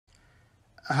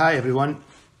Hi everyone,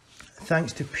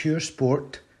 thanks to Pure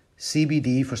Sport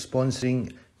CBD for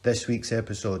sponsoring this week's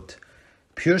episode.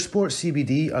 Pure Sport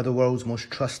CBD are the world's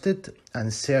most trusted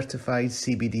and certified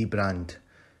CBD brand.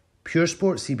 Pure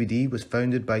Sport CBD was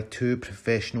founded by two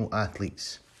professional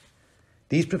athletes.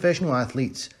 These professional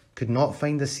athletes could not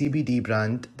find a CBD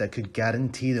brand that could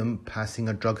guarantee them passing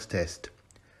a drugs test.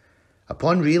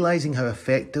 Upon realising how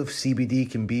effective CBD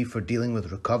can be for dealing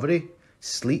with recovery,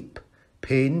 sleep,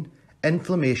 pain,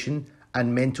 inflammation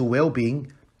and mental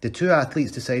well-being, the two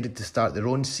athletes decided to start their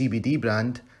own CBD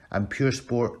brand and Pure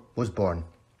Sport was born.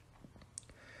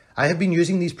 I have been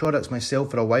using these products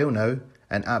myself for a while now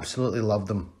and absolutely love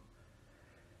them.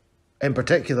 In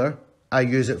particular, I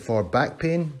use it for back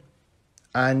pain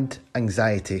and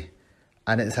anxiety,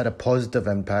 and it's had a positive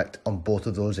impact on both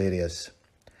of those areas.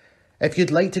 If you'd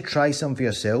like to try some for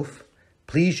yourself,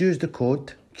 please use the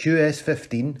code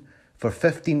QS15 for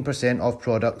 15% off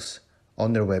products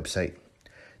on their website.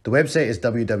 The website is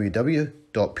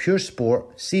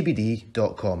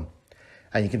www.puresportcbd.com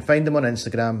and you can find them on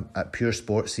Instagram at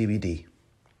puresportcbd.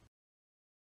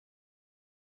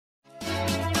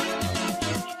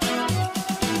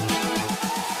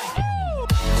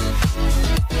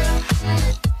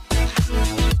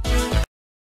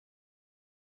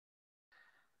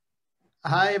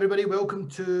 Hi everybody, welcome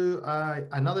to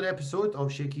another episode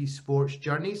of Shaky's Sports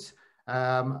Journeys.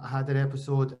 I had an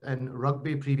episode in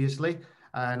rugby previously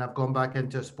and I've gone back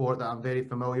into a sport that I'm very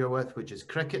familiar with, which is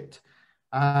cricket.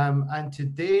 And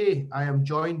today I am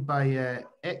joined by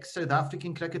ex-South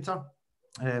African cricketer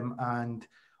and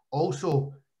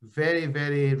also very,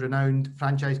 very renowned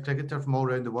franchise cricketer from all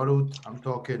around the world. I'm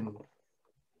talking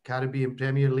Caribbean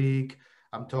Premier League,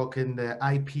 I'm talking the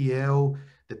IPL,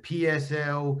 the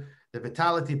PSL, the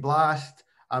Vitality Blast.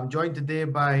 I'm joined today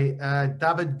by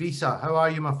David Wiese. How are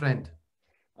you, my friend?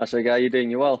 How's it, how are you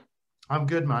doing? You well? I'm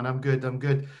good, man. I'm good.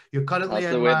 You're currently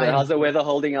How's the weather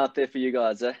holding out there for you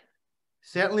guys, eh?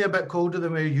 Certainly a bit colder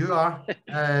than where you are. Yeah,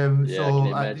 I can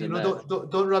imagine that.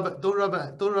 Don't rub it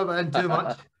in too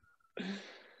much.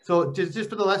 So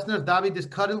just for the listeners, David is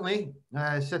currently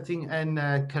sitting in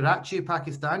Karachi,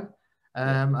 Pakistan,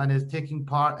 and is taking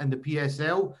part in the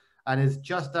PSL. And his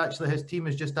team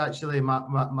is just actually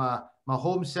my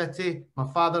home city, my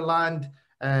fatherland,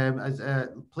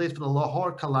 plays for the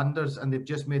Lahore Qalandars, and they've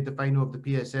just made the final of the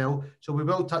PSL. So we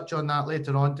will touch on that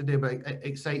later on today, but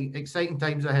exciting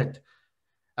times ahead.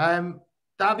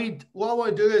 David, what I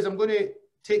want to do is I'm going to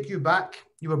take you back.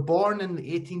 You were born on the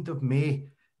 18th of May,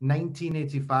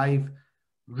 1985,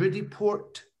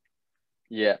 Rudyport.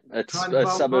 Yeah, it's a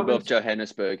suburb of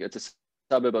Johannesburg. It's a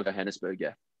suburb of Johannesburg,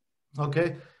 yeah.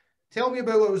 Okay. Tell me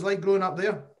about what it was like growing up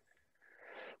there.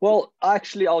 Well,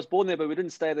 actually, I was born there, but we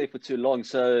didn't stay there for too long.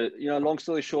 So, long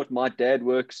story short, my dad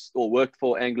worked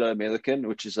for Anglo American,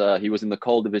 which is, he was in the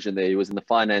coal division there. He was in the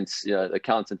finance,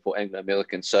 accountant for Anglo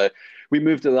American. So we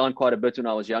moved around quite a bit when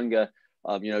I was younger.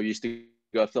 We used to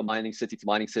go from mining city to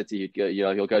mining city. You'd go,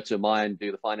 you'll go to a mine,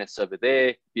 do the finance over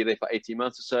there, be there for 18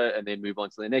 months or so, and then move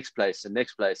on to the next place and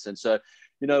next place. And so,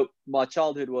 my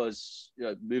childhood was,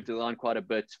 moved around quite a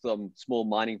bit from small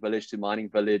mining village to mining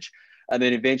village. And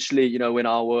then eventually, when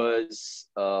I was,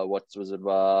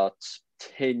 about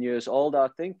 10 years old, I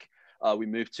think, we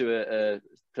moved to a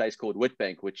place called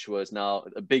Witbank, which was now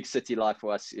a big city life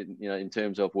for us in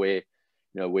terms of where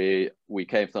we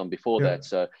came from before that.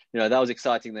 So, that was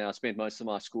exciting there. I spent most of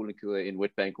my schooling career in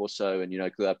Witbank also and,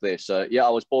 grew up there. So, yeah, I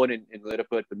was born in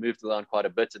Rudyport, but moved around quite a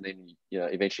bit and then,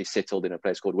 eventually settled in a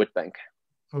place called Witbank.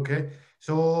 Okay.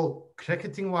 So,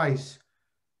 cricketing-wise,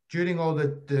 during all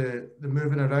the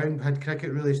moving around, had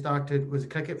cricket really started? Was it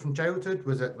cricket from childhood?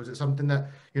 Was it something that,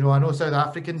 I know South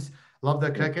Africans love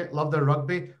their cricket, love their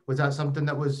rugby. Was that something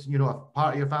that was, a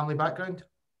part of your family background?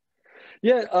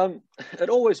 Yeah, it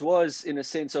always was in a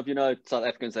sense of, South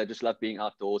Africans, they just love being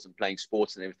outdoors and playing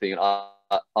sports and everything. And I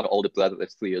have an older brother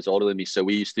that's 3 years older than me. So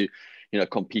we used to,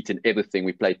 compete in everything.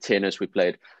 We played tennis, we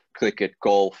played cricket,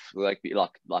 golf, rugby,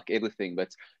 like everything.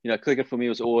 But, cricket for me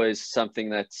was always something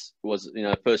that was,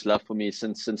 first love for me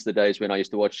since the days when I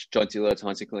used to watch Jonty Rhodes,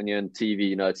 Hansie Cronje on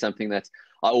TV. It's something that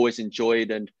I always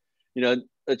enjoyed and,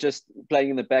 just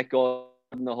playing in the back garden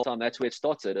the whole time, that's where it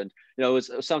started. And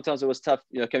sometimes it was tough,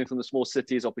 coming from the small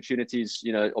cities, opportunities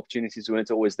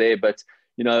weren't always there, but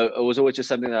it was always just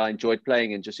something that I enjoyed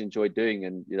playing and just enjoyed doing,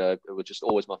 and it was just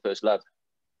always my first love.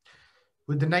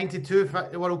 With the 92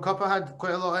 World Cup, I had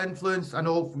quite a lot of influence. I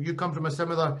know you come from a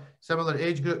similar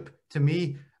age group to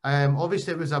me.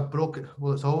 Obviously, it was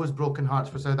it's always broken hearts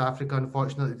for South Africa,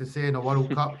 unfortunately, to say, in a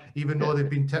World Cup, even though they've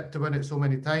been tipped to win it so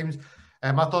many times.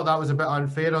 I thought that was a bit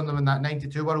unfair on them in that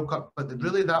 92 World Cup, but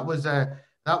really that was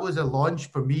that was a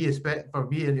launch for me, for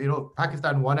me, and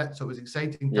Pakistan won it, so it was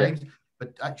exciting Yeah. times.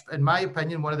 But in my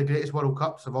opinion, one of the greatest World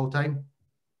Cups of all time.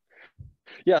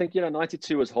 Yeah, I think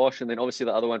 92 was harsh, and then obviously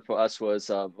the other one for us was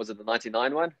it the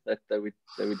 99 one that we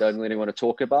don't really want to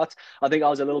talk about. I think I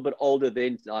was a little bit older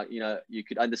then. You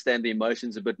could understand the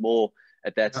emotions a bit more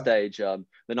at that stage. The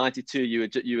 92,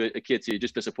 you were a kid, so you're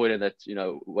just disappointed that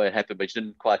what happened, but you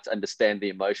didn't quite understand the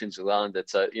emotions around it.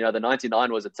 So the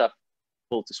 99 was a tough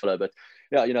pill to swallow, but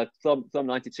yeah, from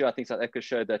 92, I think South Africa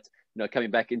showed that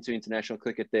coming back into international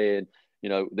cricket there, and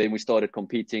then we started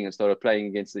competing and started playing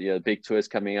against the big tours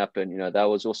coming up, and that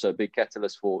was also a big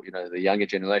catalyst for the younger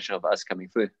generation of us coming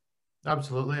through.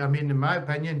 Absolutely. I mean, in my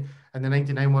opinion, in the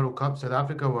 '99 World Cup, South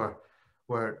Africa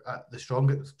were the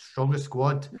strongest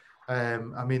squad.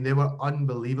 I mean, they were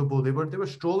unbelievable. They were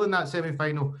strolling that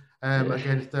semi-final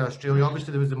against Australia.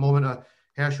 Obviously, there was the moment of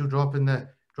Herschel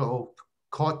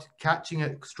catching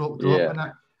it, stroke dropping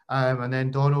it. And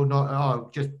then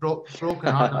Donald just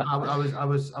broken heart. I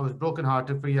was broken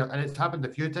hearted for you, and it's happened a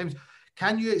few times.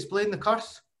 Can you explain the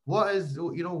curse? What is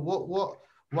what?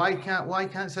 Why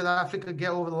can't South Africa get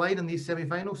over the line in these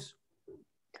semi-finals?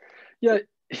 Yeah,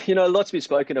 lots been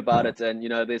spoken about it, and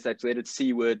there's that dreaded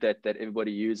C word that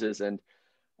everybody uses, and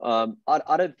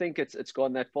I don't think it's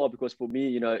gone that far, because for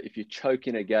me, if you choke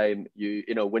in a game, you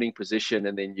in a winning position,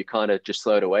 and then you kind of just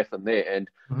throw it away from there. And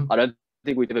I don't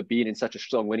think we've ever been in such a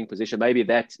strong winning position. Maybe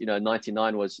that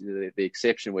 99 was the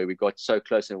exception, where we got so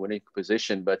close in a winning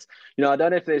position. But I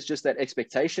don't know if there's just that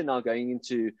expectation now going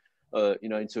into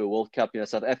into a World Cup.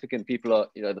 South African people are,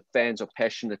 the fans are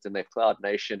passionate, and they're Cloud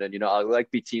Nation. And our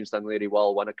rugby team's done really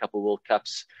well, won a couple of World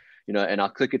Cups. And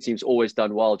our cricket team's always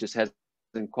done well, just hasn't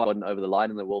quite gotten over the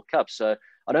line in the World Cup. So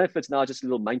I don't know if it's now just a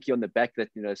little monkey on the back that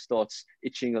starts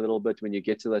itching a little bit when you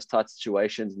get to those tight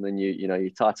situations, and then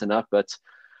you tighten up. But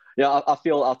I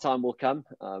feel our time will come.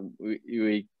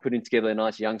 We putting together a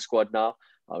nice young squad now.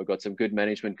 We've got some good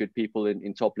management, good people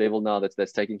in top level now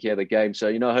that's taking care of the game.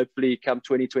 So hopefully come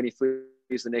 2023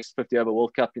 is the next 50 over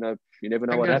World Cup. You never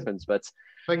know what happens, but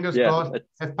fingers crossed.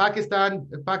 If Pakistan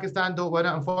don't win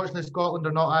it, unfortunately Scotland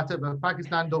are not at it, but if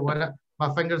Pakistan don't win it,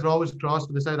 my fingers are always crossed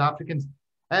for the South Africans.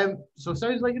 So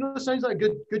sounds like a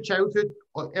good childhood.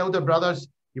 Elder brothers,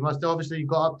 you must obviously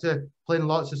got up to playing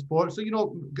lots of sports,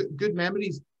 so good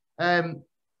memories.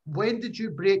 When did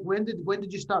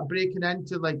you start breaking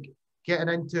into getting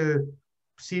into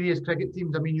serious cricket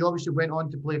teams? I mean, you obviously went on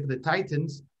to play for the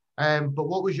Titans, but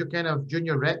what was your kind of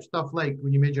junior rep stuff like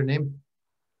when you made your name?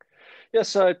 Yeah,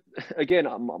 so again,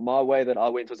 my way that I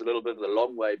went was a little bit of the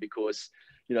long way, because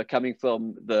coming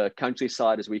from the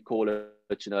countryside, as we call it,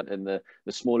 in the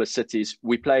smaller cities,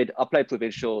 I played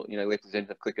provincial,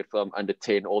 representative cricket from under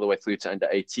 10 all the way through to under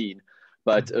 18.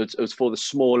 But it was for the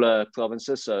smaller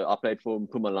provinces. So I played for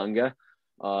Mpumalanga,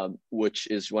 which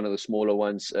is one of the smaller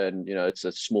ones, and it's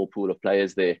a small pool of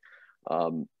players there.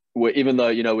 Where even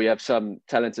though we have some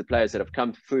talented players that have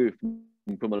come through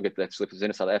Mpumalanga that's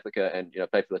represented South Africa and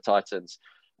played for the Titans,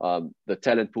 the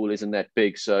talent pool isn't that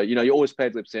big. So you always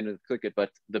played representative cricket, but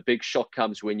the big shock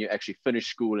comes when you actually finish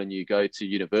school and you go to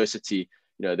university.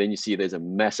 Then you see there's a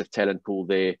massive talent pool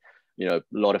there. A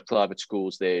lot of private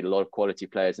schools there, a lot of quality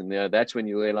players, and that's when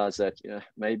you realize that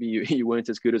maybe you weren't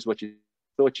as good as what you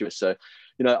thought you were. So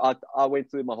I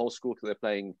went through my whole school career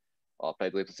playing. I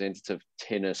played representative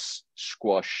tennis,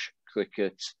 squash,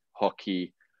 cricket,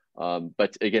 hockey.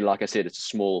 But again, like I said, it's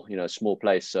a small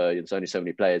place, so there's only so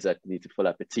many players that need to fill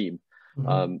up a team.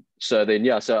 So then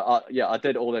I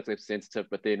did all that representative,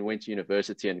 but then went to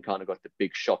university and kind of got the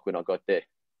big shock when I got there.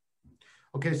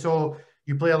 Okay, so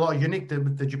you play a lot of uni.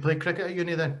 Did you play cricket at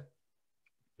uni then?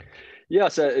 Yeah,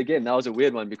 so again, that was a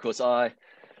weird one, because I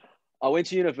went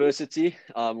to university.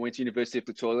 Went to University of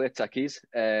Pretoria, Tuckies,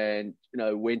 and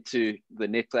went to the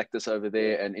net practice over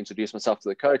there and introduced myself to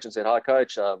the coach and said, "Hi,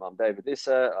 coach. I'm David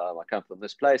Issa. I come from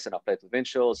this place, and I play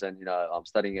provincials, and I'm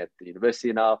studying at the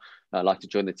university now. I'd like to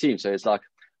join the team." So it's like,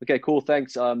 "Okay, cool,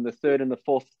 thanks. The third and the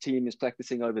fourth team is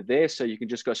practicing over there, so you can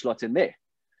just go slot in there."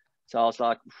 So I was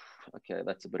like, "Okay,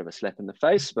 that's a bit of a slap in the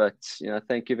face, but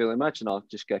thank you very much, and I'll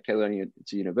just go carry on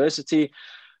to university."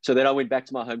 So then I went back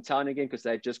to my hometown again, because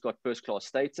they just got first class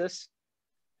status,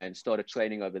 and started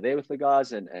training over there with the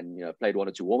guys, and played 1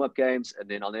 or 2 warm-up games. And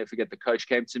then I'll never forget, the coach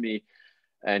came to me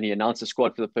and he announced the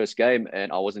squad for the first game,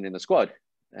 and I wasn't in the squad.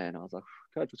 And I was like,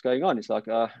 "Coach, what's going on?" He's like,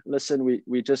 "Listen,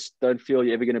 we just don't feel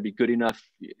you're ever going to be good enough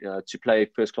to play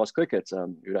first class cricket.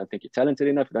 We don't think you're talented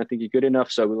enough. We don't think you're good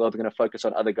enough. So we're going to focus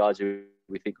on other guys who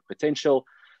we think are potential.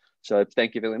 So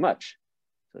thank you very much."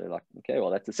 So they're like, "Okay, well,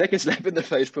 that's the second slap in the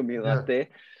face for me right there."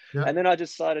 Yeah. And then I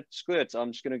just decided, screw it,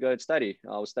 I'm just going to go and study.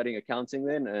 I was studying accounting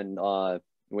then, and I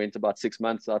went about 6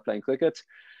 months out playing cricket.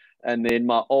 And then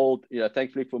my old,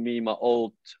 thankfully for me, my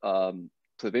old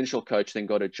provincial coach then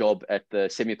got a job at the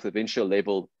semi-provincial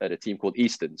level at a team called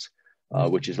Easterns,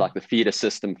 which is like the feeder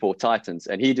system for Titans.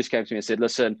 And he just came to me and said,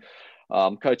 listen,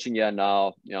 I'm coaching here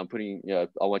now. I'm putting, I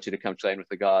want you to come train with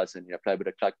the guys and, play a bit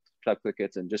of club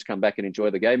cricket and just come back and enjoy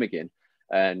the game again.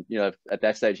 And, at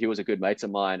that stage, he was a good mate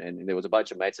of mine and there was a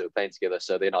bunch of mates that were playing together.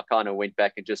 So then I kind of went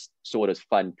back and just saw it as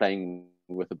fun playing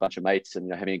with a bunch of mates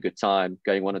and, having a good time,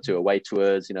 going 1 or 2 away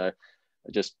tours,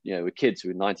 just, with kids who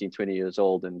were 19, 20 years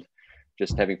old and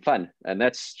just having fun. And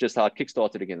that's just how it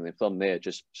kickstarted again. And then from there,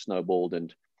 just snowballed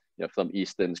and, from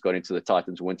Easterns got into the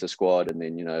Titans winter squad. And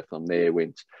then, from there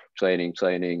went training.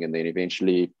 And then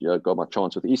eventually, got my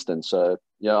chance with Easterns. So,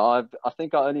 I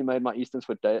think I only made my Easterns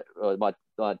my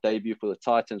debut for the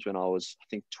Titans when I was, I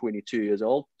think, 22,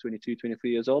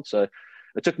 23 years old. So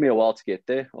it took me a while to get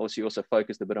there. Obviously, also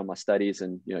focused a bit on my studies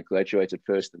and, graduated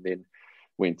first and then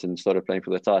went and started playing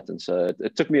for the Titans. So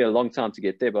it took me a long time to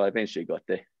get there, but I eventually got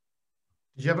there.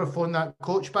 Did you ever phone that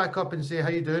coach back up and say, how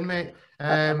you doing, mate?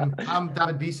 I'm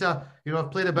Wiese.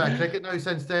 I've played a bit of cricket now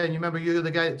since then. You remember you're the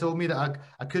guy that told me that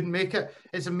I couldn't make it.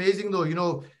 It's amazing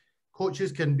though,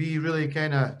 coaches can be really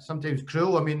kind of sometimes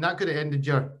cruel. I mean, that could have ended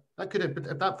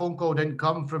if that phone call didn't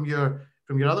come from your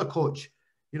other coach,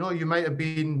 you might have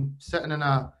been sitting in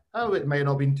it might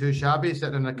not have been too shabby,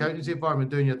 sitting in an accountancy firm and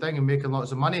doing your thing and making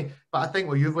lots of money. But I think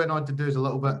what you've went on to do is a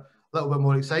little bit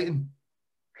more exciting.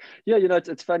 Yeah,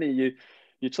 it's funny.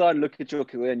 You try and look at your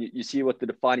career and you see what the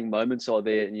defining moments are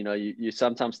there. And, you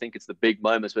sometimes think it's the big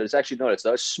moments, but it's actually not. It's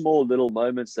those small little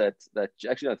moments that you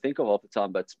actually don't think of all the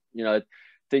time. But,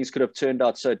 things could have turned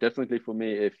out so differently for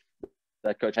me if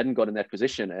that coach hadn't got in that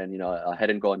position and, I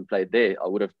hadn't gone and played there. I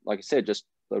would have, like I said, just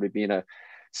probably been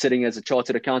sitting as a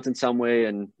chartered accountant somewhere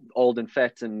and old and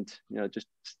fat and, just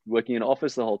working in an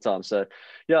office the whole time. So,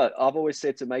 yeah, I've always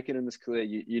said to make it in this career,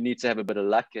 you need to have a bit of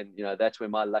luck. And, that's where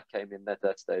my luck came in at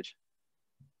that stage.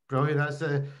 Brilliant. That's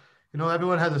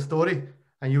everyone has a story,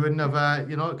 and you wouldn't have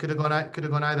it could have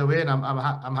gone either way. And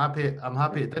I'm happy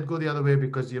it did go the other way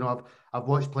because I've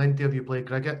watched plenty of you play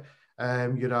cricket.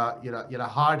 You're a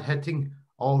hard hitting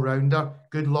all rounder,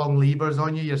 good long levers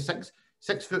on you. You're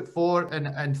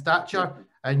 6'4" in stature,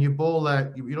 and you bowl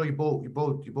you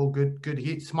bowl good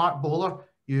heat, smart bowler.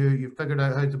 You figured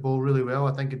out how to bowl really well.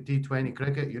 I think in T20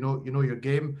 cricket, you know your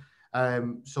game.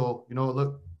 So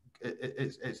look.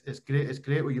 It's great. It's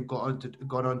great what you've gone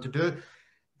on to do.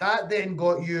 That then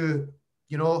got you.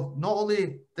 Not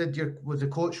only was the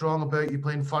coach wrong about you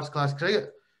playing first class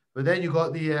cricket, but then you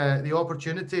got the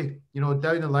opportunity. Down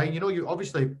the line. You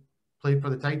obviously played for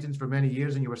the Titans for many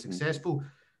years and you were successful.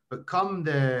 But come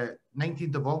the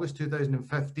 19th of August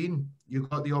 2015, you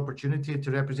got the opportunity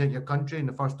to represent your country in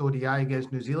the first ODI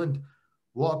against New Zealand.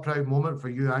 What a proud moment for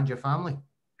you and your family.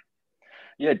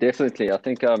 Yeah, definitely. I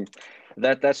think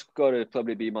that's got to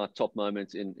probably be my top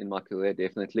moment in my career,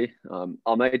 definitely.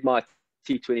 I made my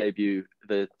T20 debut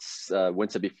the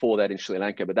winter before that in Sri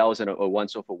Lanka, but that was a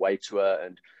once-off away tour.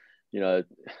 And,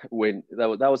 when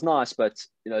that was nice, but,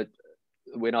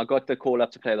 when I got the call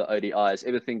up to play the ODIs,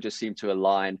 everything just seemed to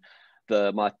align.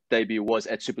 My debut was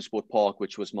at SuperSport Park,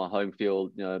 which was my home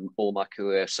field, all my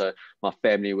career. So my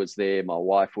family was there, my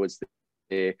wife was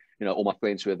there, all my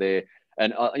friends were there.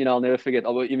 And, I'll never forget,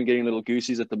 I'm even getting little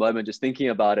goosies at the moment, just thinking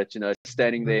about it,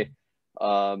 standing there,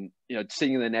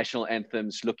 singing the national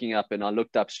anthems, looking up, and I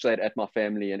looked up straight at my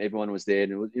family and everyone was there.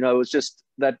 And, it was just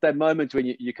that moment when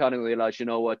you kind of realize,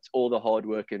 what, all the hard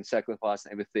work and sacrifice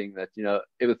and everything that,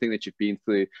 everything that you've been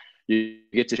through, you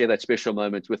get to share that special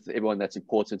moment with everyone that's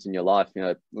important in your life,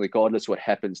 regardless what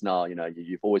happens now,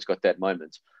 you've always got that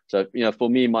moment. So, for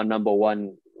me, my number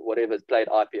one, whatever's played,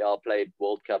 IPL played,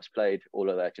 World Cups played, all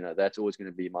of that, that's always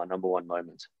going to be my number one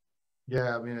moment.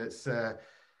 Yeah, I mean, it's to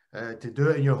do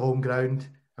it in your home ground.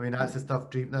 I mean, that's the stuff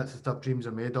dreams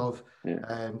are made of.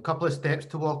 Yeah. Couple of steps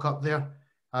to walk up there.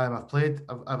 I've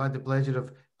had the pleasure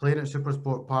of playing at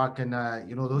SuperSport Park, and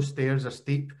those stairs are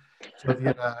steep. So if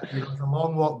you're, it's a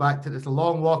long walk it's a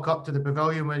long walk up to the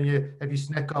pavilion if you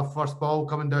snick off first ball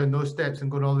coming down those steps and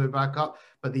going all the way back up.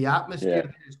 But the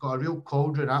atmosphere, it's got a real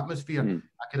cauldron atmosphere.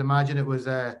 I can imagine it was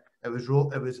a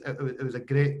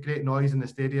great noise in the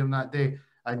stadium that day,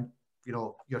 and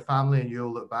your family and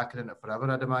you'll look back on it forever,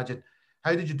 I'd imagine.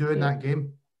 How did you do in that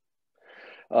game?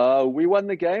 We won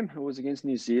the game. It was against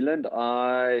New Zealand.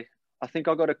 I think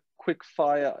I got a quick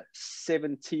fire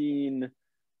 17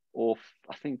 or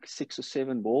I think 6 or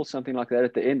 7 balls, something like that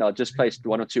at the end. I just placed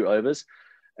 1 or 2 overs.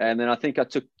 And then I think I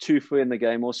took 2 for in the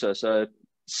game also. So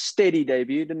steady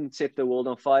debut, didn't set the world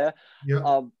on fire. Yeah.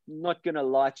 I'm not going to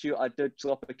lie to you. I did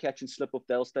drop a catch and slip of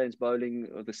Dale Steyn's bowling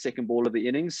the second ball of the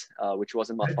innings, which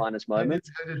wasn't my finest moment.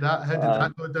 How did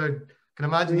that go down? Can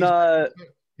imagine No,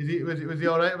 was he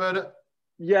all right about it?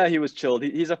 yeah, he was chilled.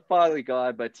 He's a fiery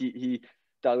guy, but he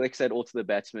directs that all to the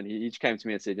batsman. He each came to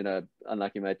me and said,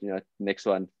 unlucky mate, next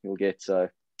one you'll get. So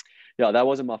yeah, that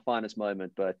wasn't my finest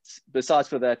moment. But besides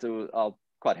for that, I'm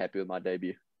quite happy with my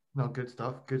debut. No, good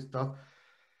stuff. Good stuff.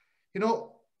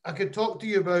 I could talk to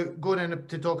you about going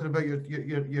into talking about your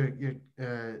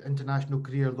international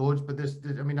career loads, but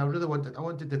I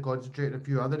wanted to concentrate on a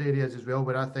few other areas as well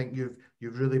where I think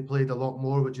you've really played a lot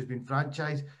more, which has been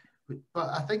franchise. But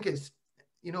I think it's,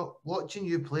 watching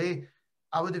you play,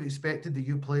 I would have expected that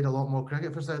you played a lot more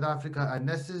cricket for South Africa, and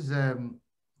this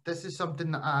is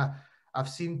something that I've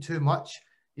seen too much,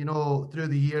 through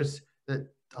the years, that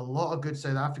a lot of good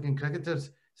South African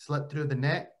cricketers slip through the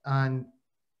net. And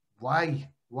why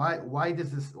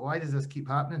does this keep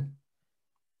happening?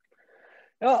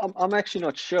 Yeah, I'm actually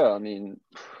not sure. I mean,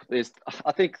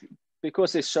 I think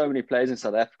because there's so many players in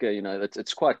South Africa,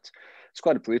 it's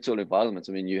quite a brutal environment.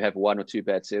 I mean, you have one or two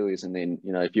bad series, and then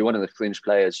if you're one of the fringe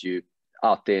players, you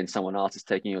out there and someone else is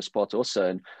taking your spot also.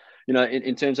 And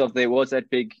in terms of, there was that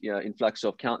big influx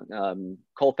of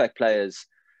Colpack players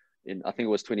in, I think it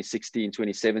was 2016,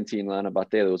 2017, around about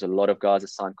there. There was a lot of guys that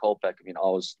signed Colpack. I mean, I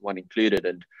was one included,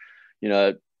 and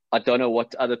I don't know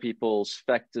what other people's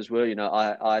factors were.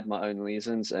 I had my own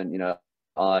reasons, and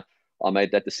I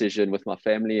made that decision with my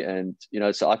family, and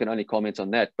so I can only comment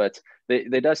on that. But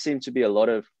there does seem to be a lot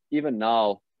of, even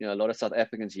now, a lot of South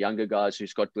Africans, younger guys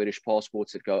who's got British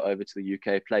passports, that go over to the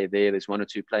UK, play there. There's one or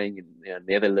two playing in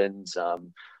Netherlands.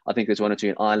 I think there's one or two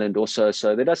in Ireland also.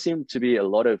 So there does seem to be a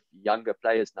lot of younger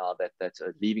players now that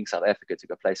are leaving South Africa to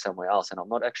go play somewhere else, and I'm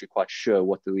not actually quite sure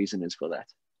what the reason is for that.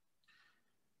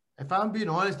 If I'm being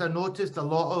honest, I noticed a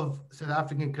lot of South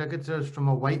African cricketers from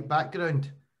a white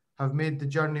background have made the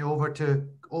journey over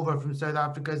from South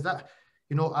Africa. Is that,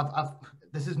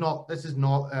 this is not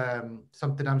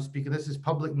something I'm speaking. This is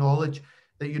public knowledge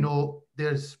that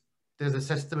there's a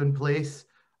system in place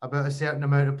about a certain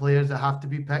amount of players that have to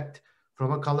be picked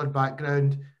from a coloured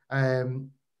background.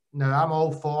 Now, I'm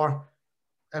all for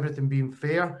everything being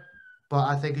fair, but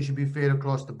I think it should be fair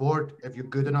across the board. If you're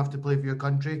good enough to play for your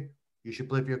country, you should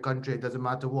play for your country. It doesn't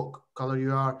matter what colour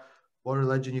you are, what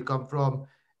religion you come from.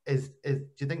 Do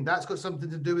you think that's got something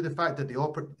to do with the fact that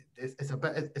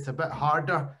it's a bit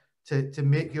harder to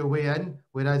make your way in,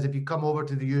 whereas if you come over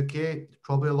to the UK, it's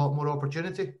probably a lot more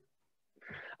opportunity?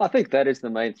 I think that is the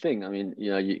main thing. I mean,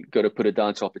 you got to put it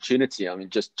down to opportunity. I mean,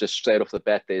 just straight off the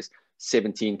bat, there's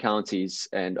 17 counties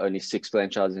and only 6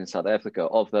 franchises in South Africa.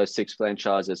 Of those 6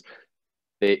 franchises,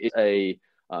 there is a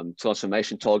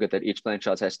transformation target that each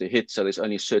franchise has to hit. So there's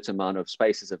only a certain amount of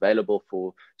spaces available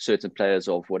for certain players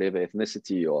of whatever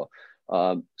ethnicity or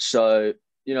so,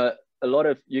 a lot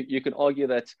of, you can argue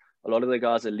that a lot of the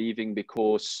guys are leaving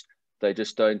because the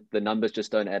numbers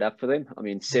just don't add up for them. I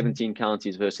mean, 17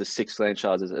 counties versus 6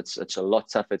 franchises, it's a lot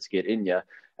tougher to get in here.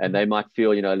 And they might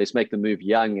feel, let's make the move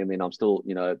young, and then I'm still,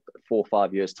 4 or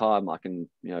 5 years time, I can,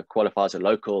 qualify as a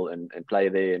local and play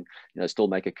there and, still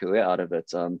make a career out of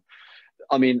it.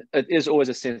 I mean, it is always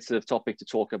a sensitive topic to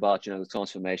talk about, the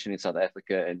transformation in South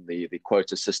Africa and the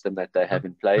quota system that they have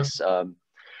in place.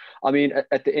 I mean,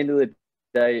 at the end of the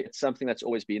day, it's something that's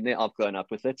always been there. I've grown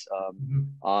up with it.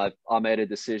 I made a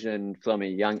decision from a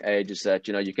young age is that,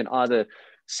 you can either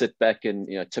sit back and,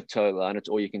 tiptoe around it,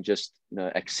 or you can just,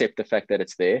 accept the fact that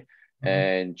it's there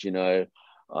and,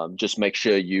 just make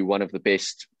sure you're one of the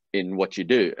best in what you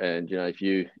do. And, if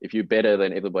you're better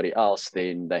than everybody else,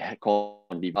 then they can't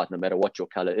leave out no matter what your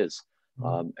color is.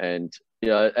 And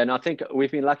I think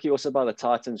we've been lucky also by the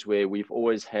Titans, where we've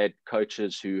always had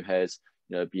coaches who has,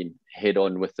 been head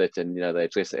on with it, and, they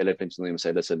address the elephant in the room and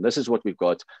say, listen, this is what we've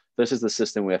got. This is the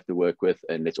system we have to work with,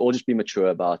 and let's all just be mature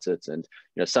about it. And,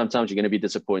 sometimes you're going to be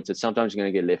disappointed. Sometimes you're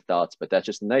going to get left out, but that's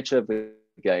just the nature of the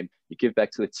game. You give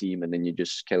back to the team, and then you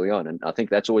just carry on. And I think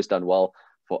that's always done well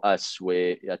for us,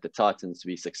 where at the Titans to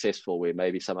be successful, where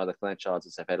maybe some other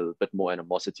franchises have had a bit more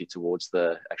animosity towards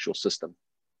the actual system.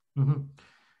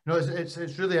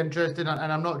 It's really interesting,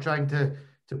 and I'm not trying to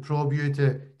probe you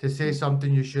to say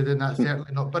something you shouldn't. That's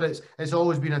certainly not, but it's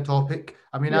always been a topic.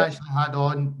 I mean, I actually had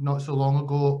on not so long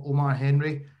ago Omar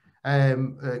Henry,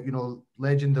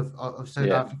 legend of South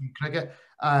African cricket,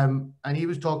 and he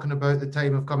was talking about the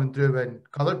time of coming through when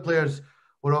coloured players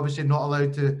were obviously not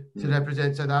allowed to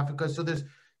represent South Africa. So there's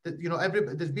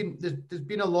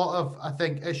been a lot of, I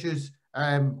think, issues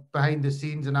behind the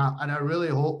scenes, and I really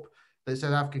hope that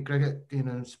South African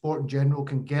cricket, sport in general,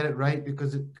 can get it right,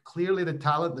 because clearly the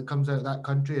talent that comes out of that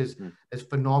country is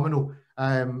phenomenal.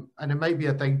 And it might be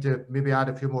a thing to maybe add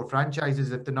a few more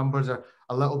franchises if the numbers are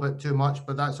a little bit too much,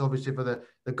 but that's obviously for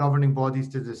the governing bodies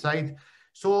to decide.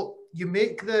 So you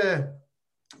make the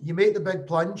big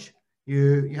plunge.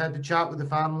 You had the chat with the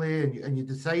family, and you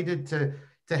decided to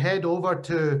head over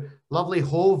to lovely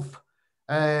Hove,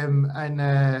 and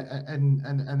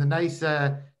the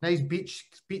nice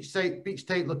beach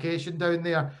type location down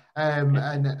there,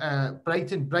 and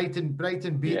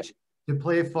Brighton Beach, to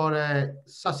play for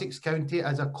Sussex County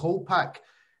as a Colpack.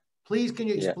 Please, can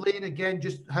you explain again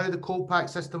just how the Colpack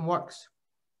system works?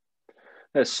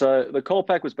 Yeah, so the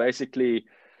Colpack was basically,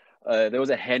 there was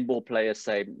a handball player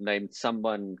named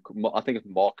someone, I think it's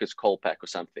Marcus Colpack or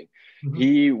something.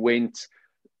 He went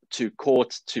to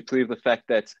court to prove the fact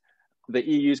that the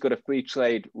EU's got a free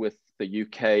trade with the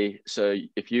UK. So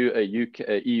if you're a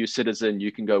EU citizen,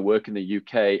 you can go work in the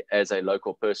UK as a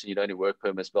local person. You don't need work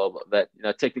permits, well, that,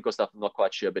 technical stuff, I'm not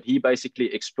quite sure. But he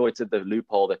basically exploited the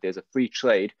loophole that there's a free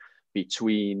trade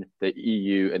between the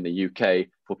EU and the UK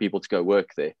for people to go work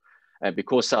there. And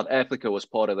because South Africa was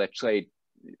part of that trade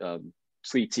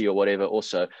treaty or whatever,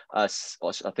 also, I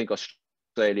think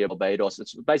Australia, Barbados,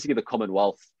 it's basically the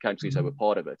Commonwealth countries that were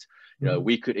part of it.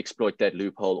 We could exploit that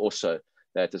loophole also,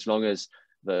 that as long as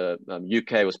the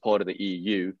UK was part of the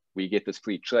EU, we get this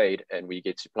free trade and we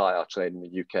get to supply our trade in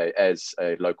the UK as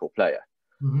a local player.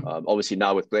 Obviously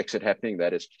now with Brexit happening,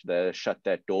 they shut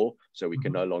that door, so we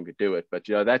can no longer do it. But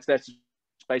that's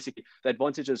basically the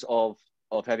advantages of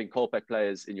having Colpack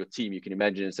players in your team. You can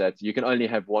imagine is that you can only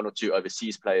have 1 or 2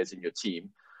 overseas players in your team,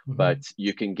 but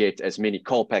you can get as many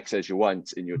Colpacks as you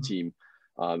want in your team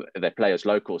that play as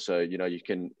local. So, you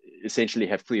can essentially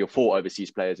have 3 or 4 overseas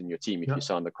players in your team if you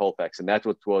sign the Colpacks. And that's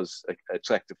what was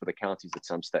attractive for the counties at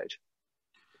some stage.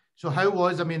 So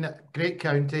great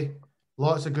county.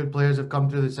 Lots of good players have come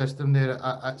through the system there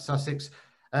at Sussex.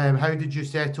 How did you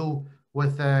settle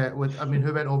with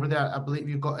who went over there? I believe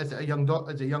you've got, is it a young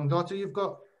daughter you've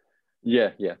got?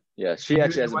 Yeah. She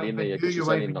actually hasn't been there yet because she's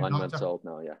only 9 months old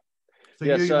now.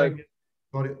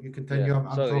 You continue.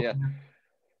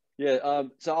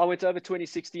 So I went over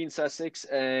 2016 Sussex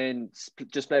and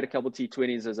just played a couple of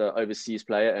T20s as an overseas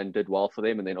player and did well for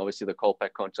them. And then obviously the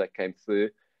Colpack contract came through.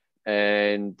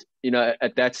 And,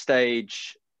 at that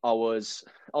stage, I was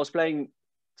playing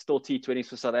still T20s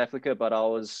for South Africa, but I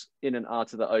was in and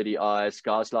out of the ODIs.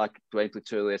 Guys like Dwayne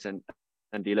Pretorius and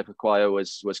Dilip Aquaya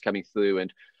was coming through.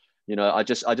 And, I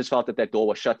just felt that door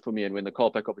was shut for me. And when the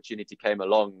Colpack opportunity came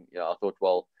along, I thought,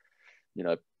 well,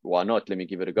 why not? Let me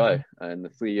give it a go. And the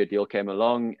 3-year deal came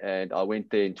along and I went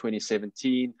there in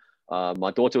 2017.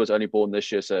 My daughter was only born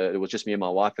this year, so it was just me and my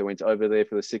wife that went over there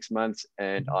for the 6 months,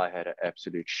 and I had an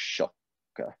absolute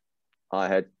shocker. I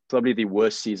had probably the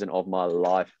worst season of my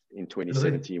life in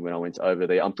 2017 when I went over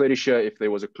there. I'm pretty sure if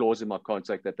there was a clause in my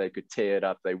contract that they could tear it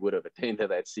up, they would have at the end of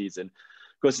that season,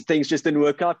 because things just didn't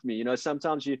work out for me.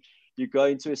 Sometimes you go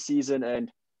into a season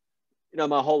and,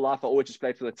 my whole life I always just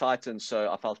played for the Titans, so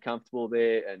I felt comfortable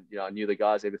there, and I knew the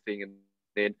guys, everything. And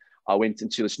then I went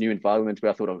into this new environment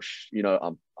where I thought, I'm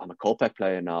a Colpack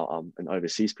player now. I'm an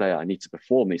overseas player. I need to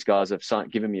perform. These guys have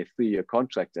given me a 3-year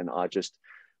contract, and I just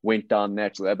went down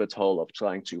that rabbit hole of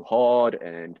trying too hard,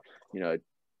 and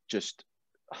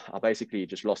I basically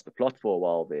just lost the plot for a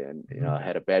while there. And I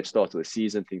had a bad start to the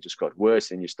season. Things just got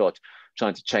worse, and you start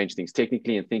trying to change things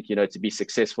technically and think, to be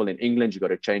successful in England, you got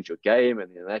to change your game, and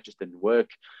that just didn't work.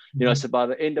 So by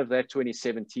the end of that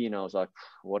 2017, I was like,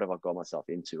 what have I got myself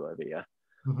into over here?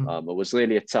 It was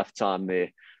really a tough time there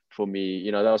for me.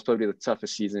 That was probably the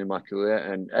toughest season in my career,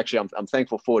 and actually I'm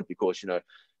thankful for it, because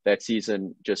that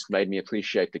season just made me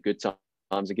appreciate the good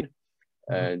times again.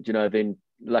 And then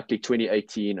luckily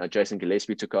 2018, Jason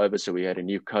Gillespie took over, so we had a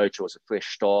new coach. It was a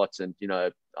fresh start, and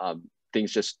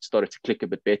things just started to click a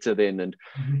bit better then, and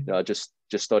I just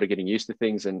started getting used to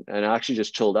things, and I actually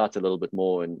just chilled out a little bit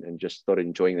more and just started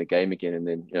enjoying the game again. And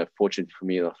then fortunately for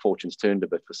me, the fortunes turned a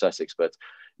bit for Sussex, but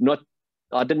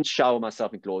I didn't shower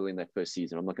myself in glory in that first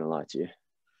season. I'm not going to lie to you.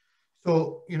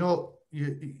 So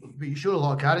you showed a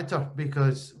lot of character,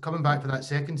 because coming back for that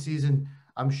second season,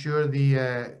 I'm sure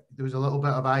there was a little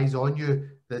bit of eyes on you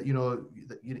that you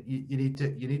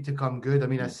need to come good.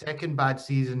 A second bad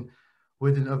season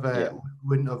wouldn't have,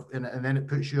 and then it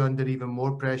puts you under even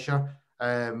more pressure.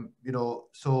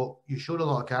 So you showed a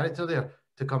lot of character there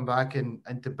to come back and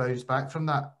to bounce back from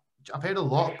that. I've heard a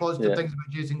lot of positive things about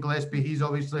Jason Gillespie. He's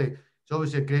obviously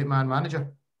a great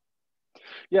manager.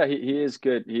 Yeah, he is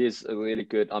good. He is really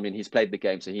good. He's played the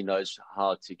game, so he knows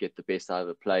how to get the best out of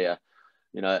a player.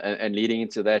 and leading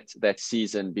into that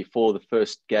season before the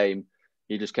first game,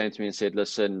 he just came to me and said,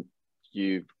 listen,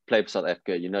 you play for South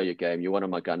Africa, you know your game, you're one of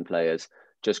my gun players,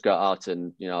 just go out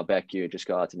and, I'll back you, just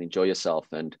go out and enjoy yourself.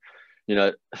 And,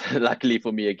 luckily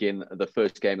for me, again, the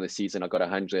first game of the season, I got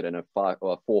 100 and a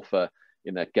forfeit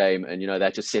in that game. And,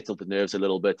 that just settled the nerves a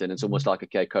little bit. And it's almost like,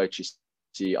 okay, coach, you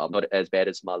see, I'm not as bad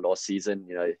as my last season.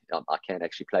 I can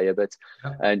actually play a bit.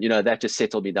 Yeah. And, that just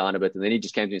settled me down a bit. And then he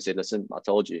just came to me and said, listen, I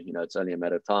told you, it's only a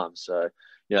matter of time. So,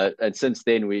 and since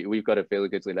then we've got a very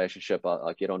good relationship.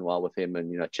 I get on well with him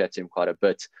and, chat to him quite a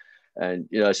bit. And,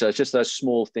 so it's just those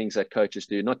small things that coaches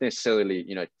do, not necessarily,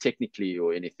 technically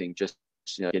or anything, just,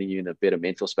 getting you in a better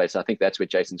mental space. I think that's where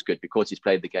Jason's good, because he's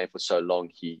played the game for so long.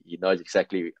 He knows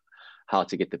exactly how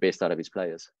to get the best out of his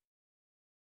players.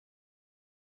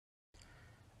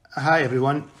 Hi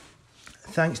everyone.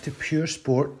 Thanks to Pure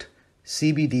Sport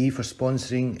CBD for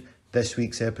sponsoring this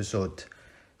week's episode.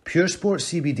 Pure Sport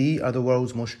CBD are the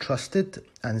world's most trusted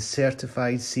and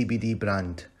certified CBD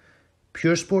brand.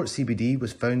 Pure Sport CBD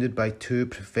was founded by two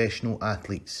professional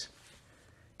athletes.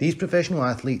 These professional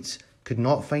athletes could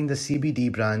not find a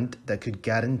CBD brand that could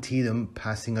guarantee them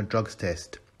passing a drugs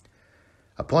test.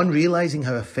 Upon realising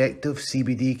how effective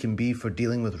CBD can be for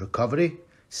dealing with recovery,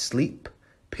 sleep,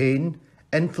 pain,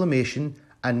 inflammation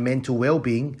and mental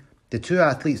well-being, the two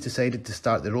athletes decided to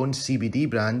start their own CBD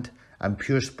brand, and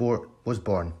Pure Sport was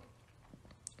born.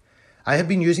 I have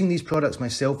been using these products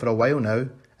myself for a while now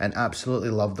and absolutely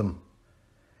love them.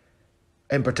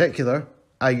 In particular,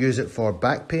 I use it for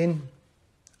back pain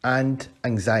and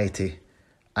anxiety,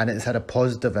 and it's had a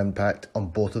positive impact on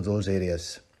both of those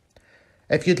areas.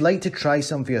 If you'd like to try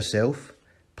some for yourself,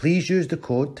 please use the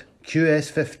code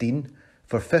QS15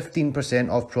 for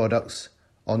 15% off products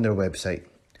on their website.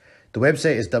 The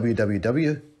website is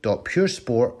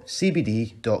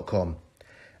www.puresportcbd.com,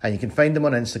 and you can find them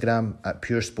on Instagram at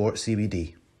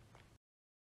puresportcbd.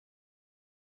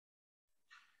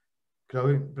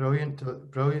 Brilliant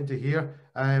to hear.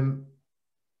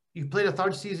 You've played a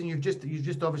third season. You've just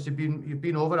obviously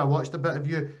been over. I watched a bit of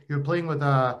you. You were playing with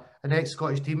an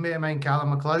ex-Scottish teammate of mine,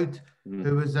 Callum McLeod,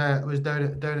 who was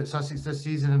down at Sussex this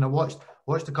season, and I watched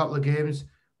a couple of games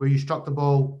where you struck the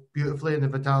ball beautifully in the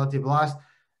Vitality Blast.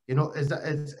 Is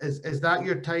that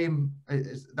your time?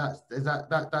 Is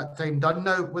that time done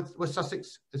now with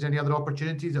Sussex? Is there any other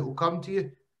opportunities that will come to you?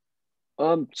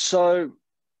 So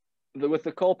with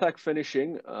the Colpack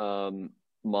finishing,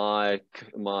 my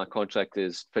contract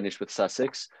is finished with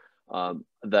Sussex. I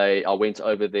went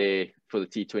over there for the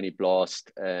T20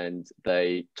 Blast, and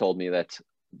they told me that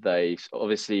they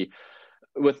obviously,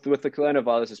 with the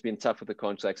coronavirus, it's been tough with the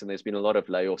contracts, and there's been a lot of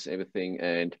layoffs and everything.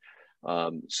 And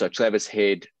so Travis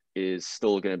Head is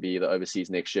still going to be the overseas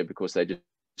next year because they just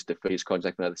deferred his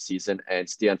contract another season. And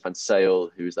Stian van Zyl,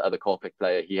 who's the other Colpack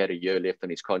player, he had a year left on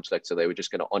his contract, so they were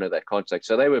just going to honor that contract.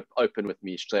 So they were open with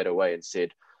me straight away and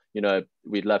said,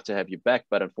 we'd love to have you back,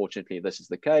 but unfortunately this is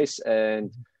the case.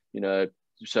 And,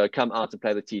 so come out and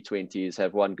play the T20s,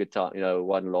 have one good time,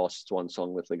 one last one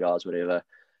song with the guys, whatever,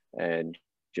 and,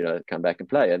 come back and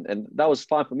play. And that was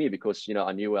fine for me because,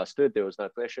 I knew where I stood. There was no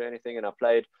pressure or anything, and I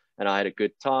played and I had a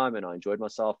good time and I enjoyed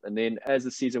myself. And then as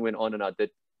the season went on and I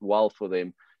did well for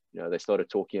them, they started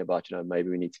talking about, maybe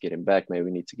we need to get him back.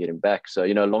 So,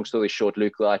 long story short,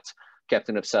 Luke Wright,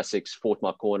 captain of Sussex, fought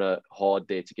my corner hard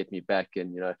there to get me back.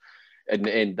 And, in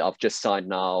the end, I've just signed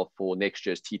now for next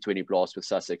year's T20 Blast with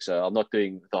Sussex. So I'm not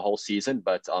doing the whole season,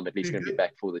 but I'm at least going to be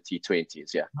back for the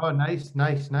T20s. Yeah. Oh, nice.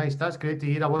 That's great to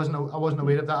hear. I wasn't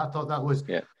aware of that. I thought that was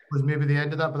maybe the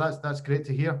end of that, but that's great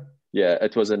to hear. Yeah,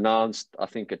 it was announced, I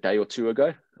think, a day or two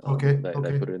ago.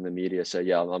 They put it in the media. So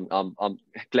yeah, I'm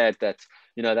glad that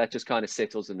that just kind of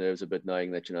settles the nerves a bit,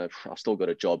 knowing that I've still got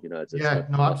a job. It's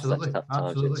absolutely, such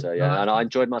tough times. So yeah, and I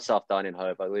enjoyed myself down in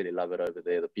Hove. I really love it over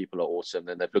there. The people are awesome,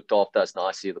 and they've looked after us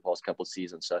nicely the past couple of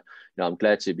seasons. So I'm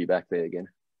glad to be back there again.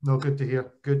 No, good to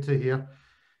hear.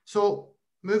 So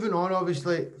moving on,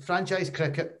 obviously, franchise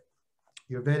cricket.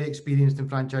 You're very experienced in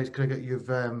franchise cricket. You've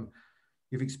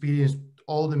experienced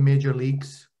all the major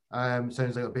leagues. Sounds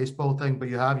like a baseball thing, but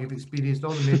you've experienced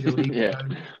all the major leagues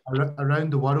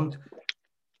around the world.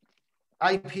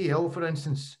 IPL, for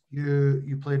instance,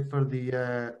 you played for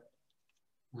the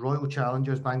Royal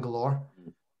Challengers Bangalore.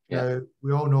 Yeah. Now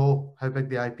we all know how big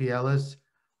the IPL is.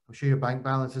 I'm sure your bank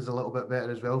balance is a little bit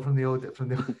better as well from the old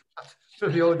IPL.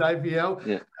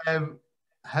 Yeah.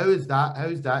 How is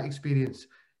that experience?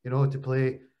 To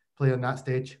play on that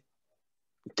stage.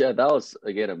 Yeah, that was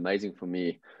again amazing for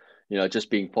me. Just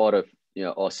being part of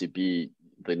RCB,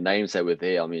 the names that were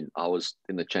there. I mean, I was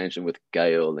in the change room with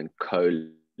Gale and Kohli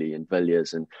and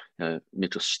Villiers, and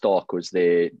Mitchell Stark was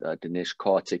there, Dinesh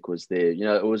Karthik was there.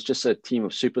 It was just a team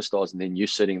of superstars, and then you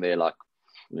sitting there like,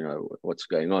 what's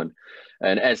going on?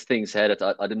 And as things had it,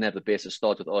 I didn't have the best of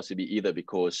start with RCB either,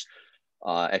 because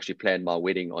I actually planned my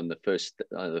wedding on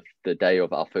the day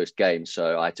of our first game.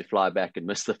 So I had to fly back and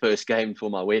miss the first game for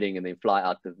my wedding, and then fly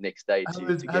out the next day to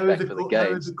get back for the games.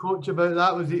 How was the coach about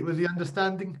that? Was he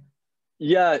understanding?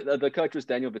 Yeah, the coach was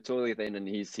Daniel Vittori then, and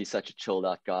he's such a chilled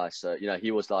out guy. So he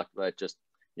was like, just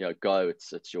go.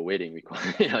 It's your wedding. We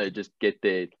can't, just get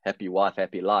there. Happy wife,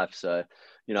 happy life. So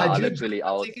I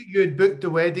think you had booked the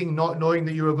wedding not knowing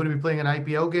that you were going to be playing an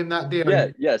IPL game that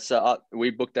day. Yeah. So we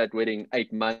booked that wedding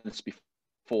 8 months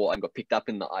before I got picked up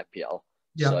in the IPL.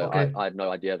 Yeah, so okay. I had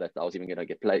no idea that I was even going to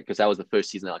get played, because that was the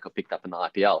first season that I got picked up in the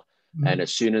IPL. Mm-hmm. And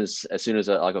as soon as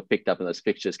I got picked up and those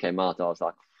pictures came out, I was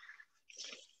like,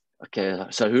 okay,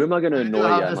 so who am I going to annoy?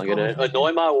 Am I going to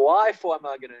annoy my wife, or am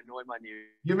I going to annoy my new?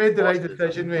 You made the right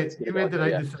decision, mate. You made the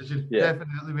right decision. Yeah.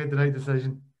 Definitely made the right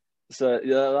decision. So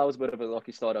that was a bit of a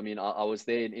lucky start. I mean, I was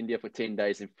there in India for 10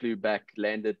 days and flew back,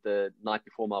 landed the night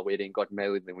before my wedding, got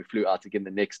married, then we flew out again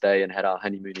the next day and had our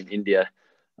honeymoon in India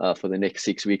for the next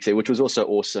 6 weeks there, which was also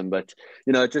awesome. But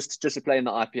just to play in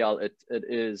the IPL, it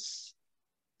is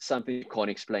something you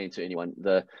can't explain to anyone.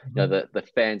 The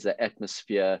fans, the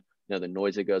atmosphere, the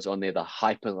noise that goes on there, the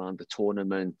hype around the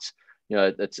tournament,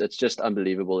 it's just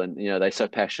unbelievable. And they're so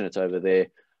passionate over there.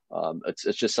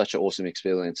 It's just such an awesome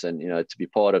experience, and to be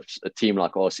part of a team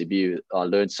like RCB, I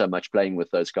learned so much playing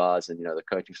with those guys, and the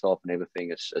coaching staff and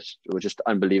everything. It was just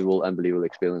unbelievable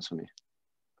experience for me.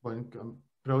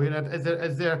 Brilliant. Is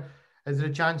there a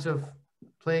chance of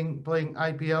playing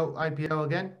IPL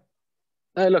again?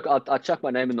 Hey, look, I chuck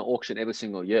my name in the auction every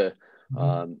single year.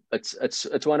 Mm-hmm.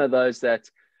 It's one of those that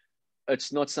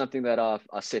it's not something that I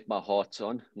set my heart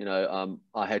on.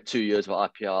 I had 2 years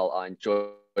of IPL. I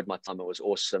enjoyed my time. It was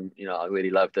awesome. I really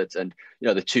loved it. And,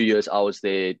 the 2 years I was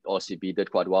there, RCB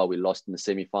did quite well. We lost in the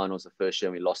semi-finals the first year,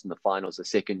 and we lost in the finals the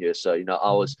second year. So,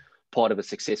 I was part of a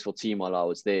successful team while I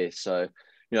was there. So,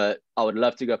 I would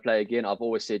love to go play again. I've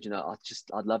always said,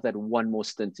 I'd love that one more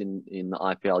stint in the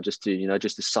IPL just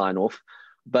to sign off.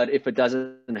 But if it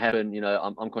doesn't happen,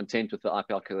 I'm content with the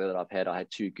IPL career that I've had. I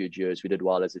had 2 good years. We did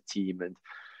well as a team, and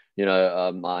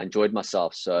I enjoyed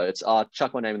myself. So I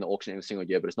chuck my name in the auction every single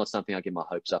year, but it's not something I get my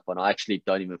hopes up on. I actually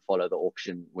don't even follow the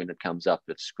auction when it comes up.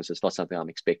 It's because it's not something I'm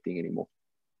expecting anymore.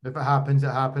 If it happens, it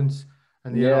happens.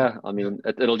 And I mean,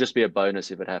 it'll just be a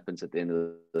bonus if it happens at the end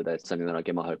of the day. It's something that I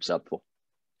get my hopes up for.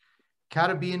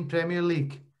 Caribbean Premier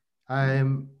League,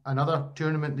 another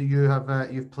tournament that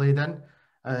you've played in.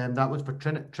 That was for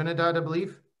Trinidad, I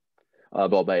believe.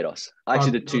 Barbados. I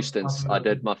actually did 2 stints. I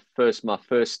did my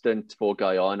first stint for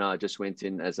Guyana. I just went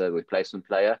in as a replacement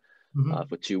player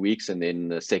for 2 weeks, and then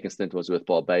the second stint was with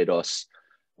Barbados,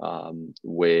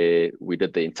 where we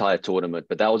did the entire tournament.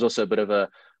 But that was also a bit of a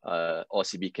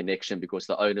RCB connection, because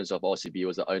the owners of RCB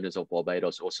was the owners of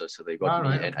Barbados also, so they got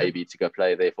me and AB to go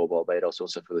play there for Barbados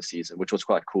also for the season, which was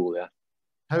quite cool. Yeah.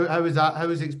 How was that? How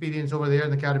was the experience over there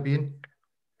in the Caribbean?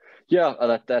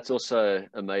 Yeah, that's also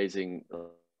amazing.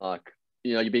 Like,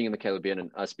 you being in the Caribbean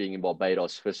and us being in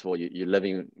Barbados, first of all,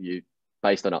 you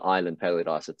based on an island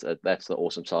paradise. That's the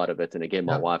awesome side of it. And again,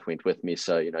 my wife went with me,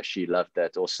 so she loved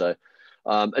that also.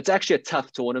 It's actually a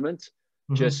tough tournament.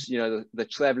 Mm-hmm. Just the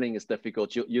traveling is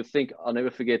difficult. You think, I'll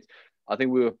never forget, I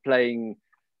think we were playing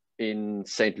in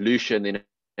St. Lucia, and then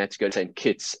had to go to St.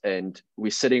 Kitts, and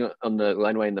we're sitting on the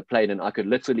runway in the plane, and I could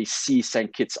literally see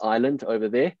St. Kitts Island over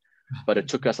there. But it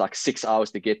took us like 6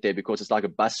 hours to get there, because it's like a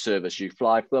bus service. You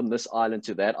fly from this island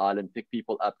to that island, pick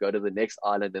people up, go to the next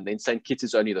island, and then St. Kitts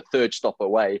is only the 3rd stop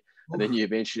away, and then you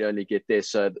eventually only get there.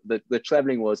 So the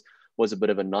traveling was a bit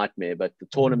of a nightmare, but the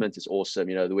tournament is awesome.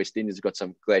 The West Indies have got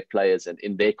some great players, and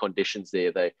in their conditions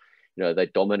there, they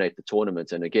dominate the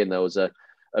tournament. And again, there was a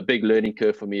big learning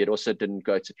curve for me. It also didn't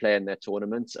go to plan that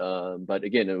tournament, but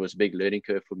again, it was a big learning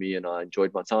curve for me, and I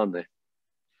enjoyed my time there.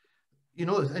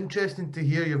 It's interesting to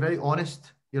hear you're very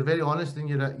honest. You're very honest in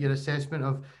your assessment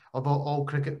of all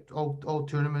cricket, all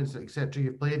tournaments, etc.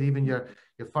 You've played, even your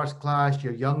first class,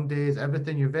 your young days,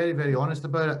 everything. You're very, very honest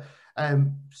about it.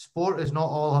 Sport is not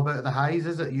all about the highs,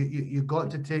 is it? You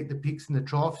got to take the peaks and the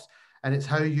troughs, and it's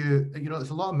how it's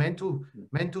a lot of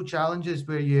mental challenges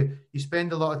where you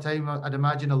spend a lot of time, I'd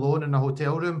imagine, alone in a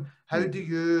hotel room. How do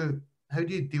you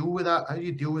deal with that? How do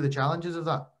you deal with the challenges of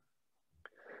that?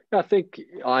 I think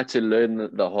I had to learn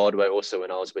the hard way also when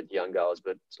I was a bit younger. I was a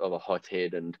bit of a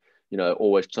hothead and,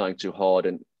 always trying too hard.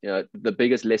 And, the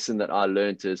biggest lesson that I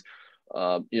learned is,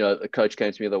 a coach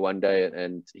came to me the one day,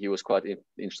 and he was quite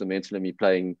instrumental in me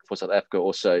playing for South Africa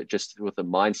also, just with the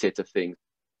mindset of things.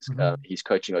 he's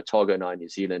coaching Otago now in New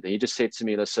Zealand. And he just said to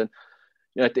me, listen,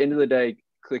 at the end of the day,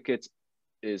 cricket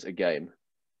is a game.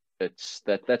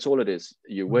 That's all it is.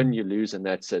 You win, you lose, and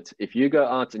that's it. If you go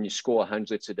out and you score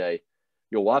 100 today,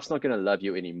 your wife's not going to love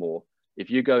you anymore. If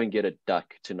you go and get a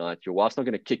duck tonight, your wife's not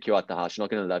going to kick you out the house. She's not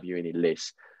going to love you any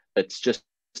less. It's just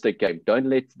a game. Don't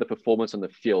let the performance on the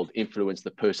field influence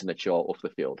the person that you are off the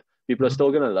field. People are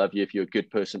still going to love you if you're a good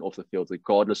person off the field,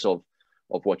 regardless of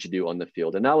what you do on the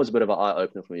field. And that was a bit of an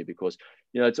eye-opener for me because,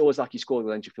 it's always like you score,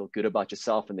 then you feel good about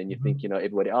yourself. And then you think,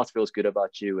 everybody else feels good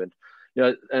about you. And,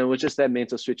 and it was just that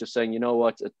mental switch of saying, you know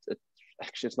what,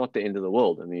 actually, it's not the end of the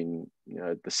world. I mean,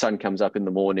 the sun comes up in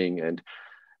the morning, and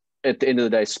at the end of the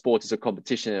day, sport is a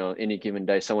competition. And on any given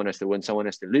day, someone has to win, someone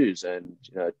has to lose. And,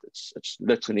 it's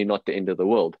literally not the end of the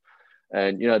world.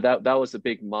 And, that was the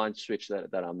big mind switch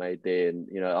that I made there. And,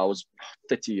 I was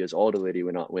 30 years old already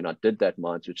when I did that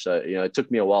mind switch. So, it took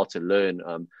me a while to learn.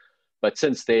 But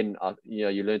since then,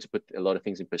 you learn to put a lot of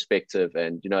things in perspective.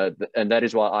 And, and that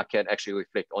is why I can actually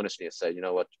reflect honestly and say, you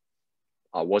know what,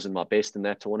 I wasn't my best in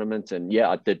that tournament. And yeah,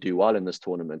 I did do well in this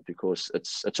tournament because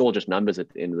it's all just numbers at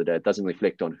the end of the day. It doesn't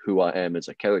reflect on who I am as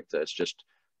a character. It's just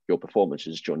your performance,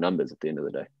 it's just your numbers at the end of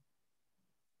the day.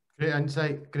 Great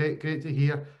insight. Great to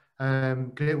hear.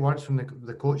 Great words from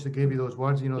the coach that gave you those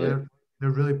words. They're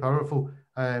really powerful.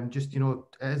 Just it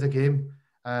is a game,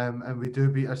 and we do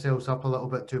beat ourselves up a little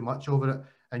bit too much over it.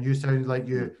 And you sound like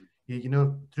you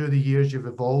through the years you've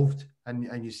evolved,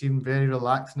 and you seem very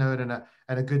relaxed now and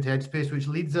in a good headspace, which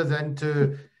leads us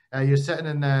into you're sitting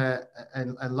in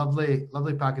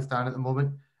lovely Pakistan at the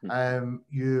moment.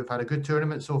 You've had a good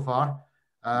tournament so far,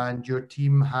 and your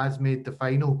team has made the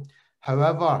final.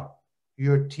 However,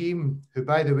 your team, who,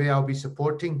 by the way, I'll be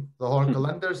supporting, the Lahore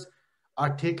Qalandars,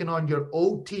 are taking on your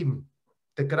old team,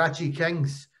 the Karachi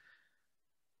Kings.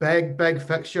 Big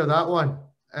fixture, that one.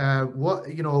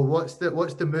 What's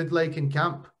the mood like in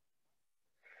camp?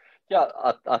 Yeah,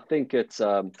 I think it's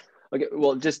okay.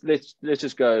 Well, just let's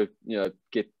just go.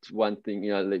 Get one thing.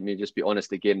 Let me just be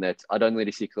honest again that I don't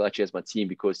really see Karachi as my team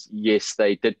because yes,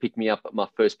 they did pick me up at my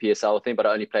first PSL with them, but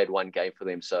I only played one game for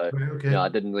them, so okay. I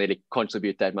didn't really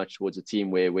contribute that much towards the team.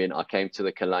 Where when I came to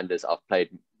the Qalandars, I've played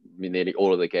nearly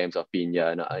all of the games I've been here,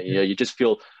 and you just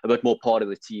feel a bit more part of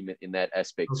the team in that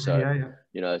aspect. Okay,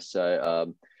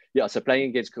 so playing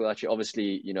against Karachi,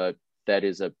 obviously, that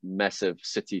is a massive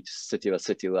city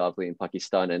rivalry in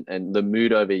Pakistan, and the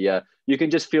mood over here, you can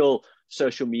just feel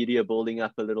social media building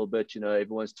up a little bit.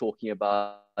 Everyone's talking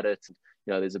about it.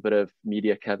 There's a bit of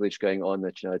media coverage going on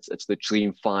that it's the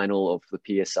dream final of the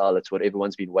PSL. It's what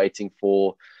everyone's been waiting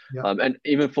for. And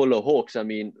even for Lahore, I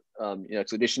mean,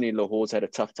 traditionally Lahore's had a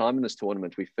tough time in this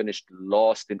tournament. We finished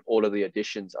last in all of the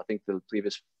editions. I think the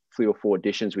previous 3 or 4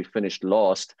 editions we finished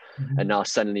last, and now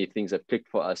suddenly things have clicked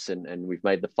for us, and we've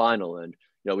made the final. And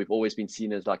we've always been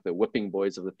seen as like the whipping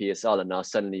boys of the PSL, and now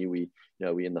suddenly we're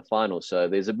in the final. So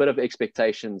there's a bit of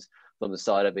expectations from the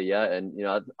side of the year, and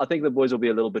I think the boys will be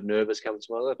a little bit nervous coming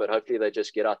tomorrow, but hopefully they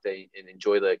just get out there and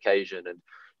enjoy the occasion.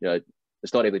 And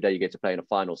it's not every day you get to play in a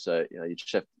final, so you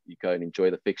just have to go and enjoy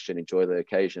the fixture and enjoy the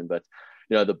occasion. But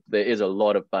there is a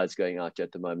lot of buzz going out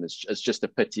at the moment. It's just a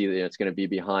pity that it's going to be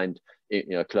behind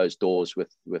closed doors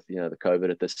with the COVID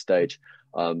at this stage,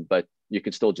 but you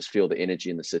can still just feel the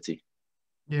energy in the city.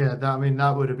 Yeah,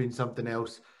 that would have been something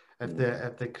else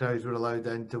if the crowds were allowed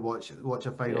in to watch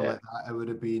a final like that. It would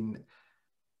have been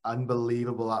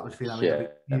unbelievable atmosphere. I've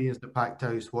experienced a packed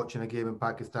house watching a game in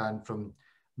Pakistan from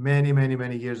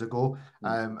many years ago,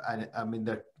 and I mean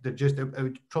they're just, it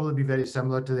would probably be very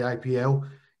similar to the IPL,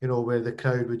 where the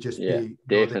crowd would just be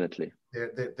definitely.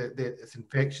 It's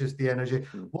infectious, the energy.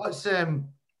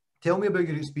 Tell me about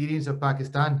your experience of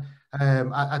Pakistan.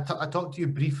 I talked to you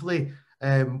briefly,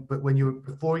 but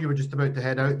before you were just about to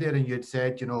head out there, and you had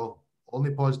said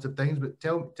only positive things. But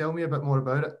tell me a bit more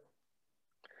about it.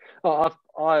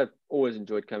 I've always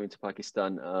enjoyed coming to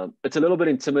Pakistan. It's a little bit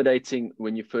intimidating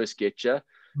when you first get here,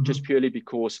 just purely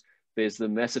because there's the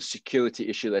massive security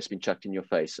issue that's been chucked in your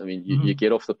face. I mean, you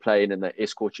get off the plane and they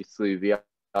escort you through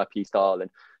VIP style,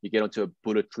 and you get onto a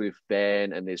bulletproof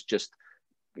van, and there's just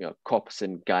cops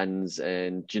and guns,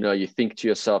 and you think to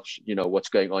yourself, what's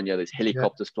going on here? There's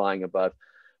helicopters flying above,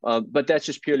 but that's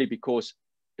just purely because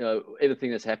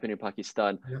everything that's happened in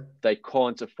Pakistan, they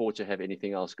can't afford to have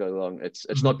anything else go wrong.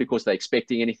 It's not because they're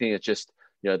expecting anything. It's just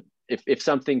if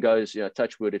something goes,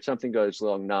 touch wood, if something goes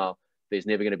wrong now, there's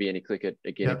never going to be any cricket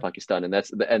again in Pakistan,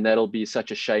 and that'll be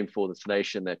such a shame for this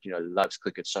nation that loves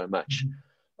cricket so much.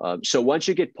 So once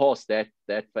you get past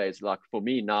that phase, like for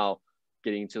me now,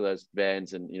 getting into those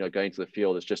vans and going to the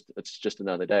field, it's just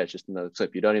another day. It's just another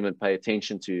trip. You don't even pay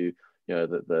attention to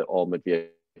the armored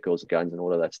vehicles vehicles, guns, and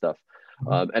all of that stuff.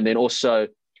 And then also,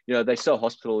 they sell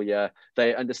hospital. Yeah,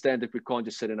 they understand that we can't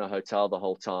just sit in a hotel the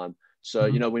whole time.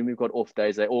 So, when we've got off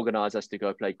days, they organize us to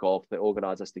go play golf. They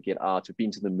organize us to get out. We've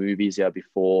been to the movies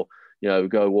before. We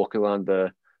go walk around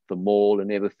the mall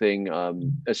and everything.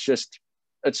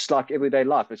 It's like everyday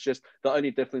life. It's just the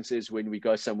only difference is when we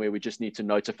go somewhere, we just need to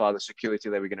notify the security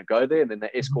that we're going to go there, and then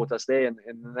they escort us there, and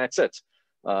that's it.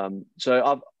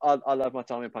 So I love my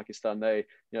time in Pakistan.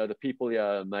 The people here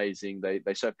are amazing.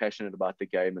 They're so passionate about the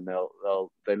game, and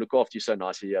they look after you so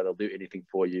nicely. Yeah, they'll do anything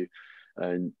for you.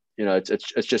 And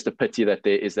it's just a pity that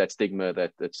there is that stigma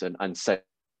that it's an unsafe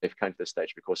country at this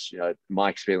stage, because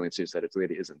my experience is that it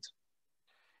really isn't.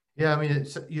 Yeah, I mean,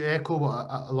 you echo what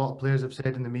a lot of players have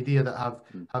said in the media that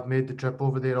have made the trip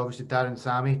over there. Obviously, Darren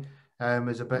Sammy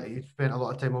he spent a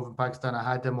lot of time over in Pakistan. I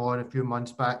had him on a few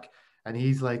months back, and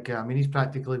he's like, he's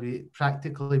practically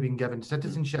been given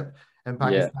citizenship in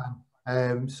Pakistan.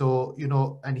 Yeah. So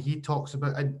and he talks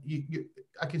about, and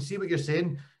I can see what you're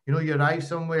saying. You arrive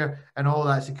somewhere and all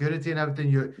that security and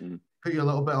everything, put you a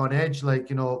little bit on edge,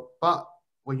 but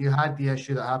when you had the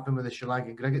issue that happened with the Sri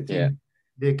Lankan cricket team,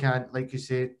 they can't, like you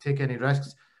say, take any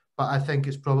risks. But I think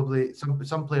it's probably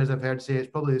some players I've heard say it's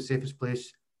probably the safest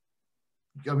place.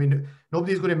 I mean,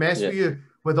 nobody's going to mess with you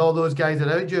with all those guys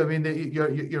around you. I mean,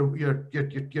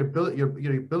 you're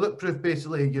bulletproof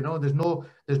basically. There's no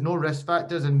risk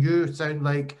factors, and you sound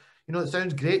like. It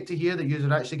sounds great to hear that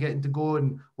you're actually getting to go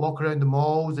and walk around the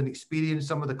malls and experience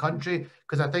some of the country.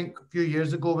 Because I think a few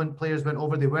years ago when players went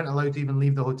over, they weren't allowed to even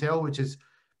leave the hotel, which is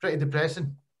pretty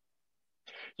depressing.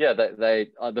 Yeah,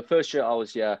 the first year I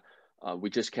was here, we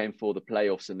just came for the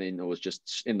playoffs, and then it was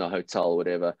just in the hotel or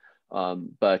whatever.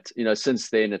 But since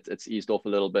then it's eased off a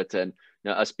little bit, and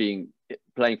us playing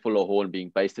for Lahore and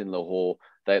being based in Lahore,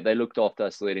 they looked after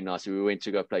us really nicely. We went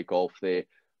to go play golf there.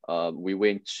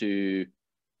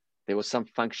 There was some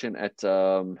function at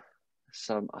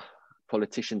some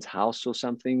politician's house or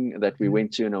something that we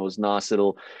went to, and it was a nice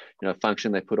little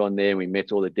function they put on there. We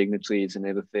met all the dignitaries and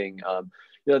everything.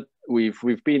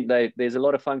 We've been there's a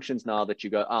lot of functions now that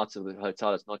you go out of the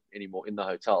hotel. It's not anymore in the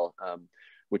hotel,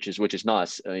 which is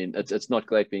nice. I mean, it's not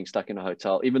great being stuck in a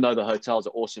hotel, even though the hotels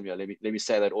are awesome. Let me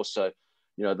say that also.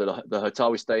 The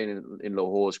hotel we stay in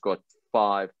Lahore has got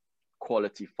 5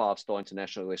 quality 5-star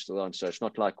international restaurants, so it's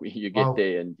not like you get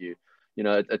there and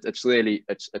it's really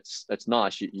it's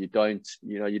nice. You don't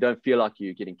feel like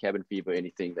you're getting cabin fever or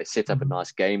anything. They set up a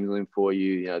nice game room for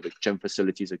you. The gym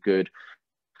facilities are good.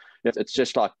 It's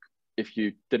just like if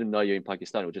you didn't know you're in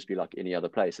Pakistan, it would just be like any other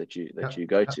place that you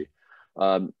go to.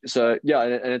 So yeah,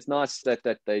 and it's nice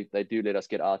that they do let us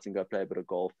get out and go play a bit of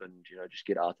golf and just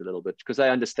get out a little bit, because they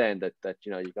understand that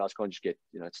you guys can't just get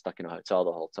stuck in a hotel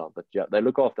the whole time. But yeah, they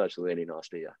look after us really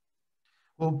nicely. Yeah.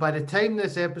 Well, by the time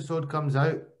this episode comes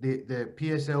out, the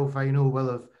PSL final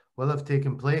will have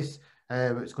taken place.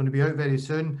 It's going to be out very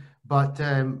soon. But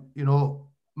I'm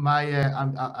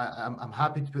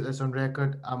happy to put this on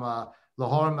record. I'm a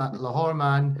Lahore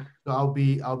man, so I'll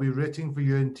be rooting for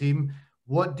you and team.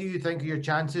 What do you think of your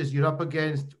chances? You're up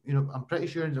against, I'm pretty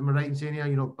sure, am I right in saying here,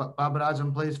 Babar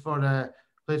Azam plays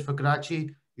for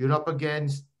Karachi. You're up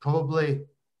against probably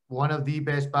one of the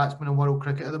best batsmen in world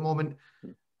cricket at the moment.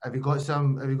 Have you got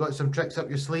some tricks up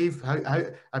your sleeve? How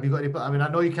have you got any? I mean, I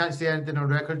know you can't say anything on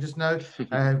record just now,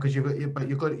 because you're going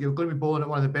to be bowling at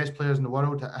one of the best players in the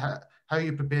world. How are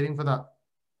you preparing for that?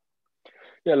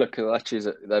 Yeah, look,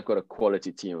 actually, they've got a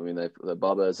quality team. I mean, the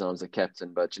Babar Azam's the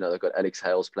captain, but they've got Alex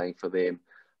Hales playing for them.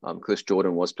 Chris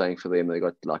Jordan was playing for them. They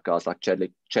got guys like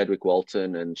Chadwick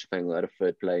Walton and Shafang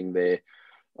Ladderford playing there.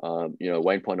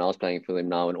 Wayne Parnell's playing for them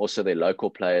now, and also their local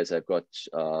players. They've got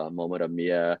Mohammad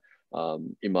Amir,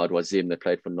 Imad Wazim. They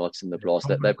played for Notts in the Blast.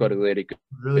 They've got a really good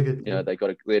team. They've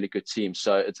got a really good team.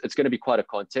 So it's going to be quite a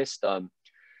contest.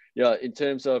 In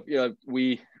terms of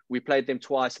we played them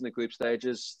twice in the group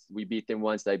stages. We beat them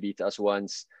once. They beat us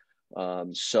once.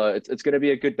 So it's going to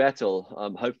be a good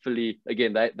battle. Hopefully,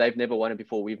 again, they've never won it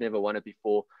before. We've never won it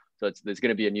before. So there's going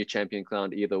to be a new champion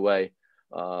crowned either way.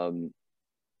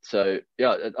 So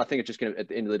yeah, I think it's just going to, at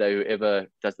the end of the day, whoever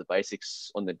does the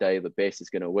basics on the day the best is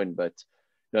going to win. But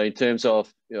in terms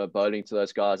of bowling to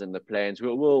those guys and the plans,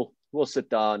 we'll sit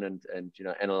down and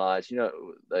analyze.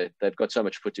 They've got so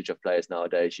much footage of players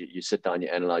nowadays. You sit down, you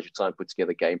analyze, you try and put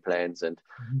together game plans, and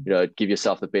give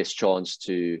yourself the best chance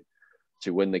to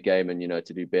win the game and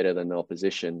to do better than the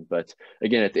opposition. But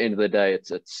again, at the end of the day,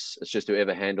 it's just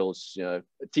whoever handles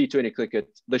T20 cricket.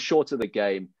 The shorter the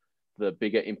game, the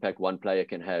bigger impact one player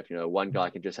can have. You know, one guy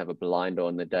can just have a blinder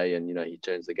on the day and, you know, he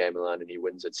turns the game around and he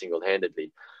wins it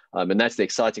single-handedly. And that's the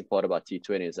exciting part about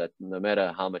T20 is that no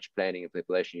matter how much planning and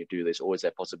preparation you do, there's always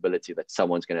that possibility that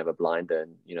someone's going to have a blinder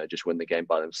and, you know, just win the game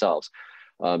by themselves.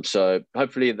 So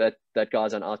hopefully that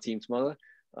guy's on our team tomorrow.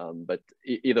 But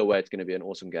either way, it's going to be an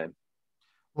awesome game.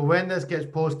 Well, when this gets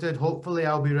posted, hopefully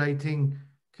I'll be writing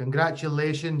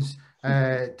congratulations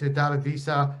to David Wiese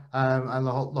and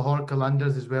Lahore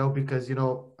Qalandars as well, because, you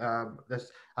know,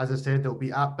 this, as I said, they'll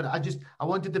be up. But I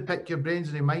wanted to pick your brains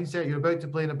and your mindset. You're about to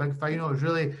play in a big final. It was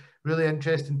really, really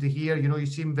interesting to hear. You know, you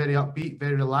seem very upbeat,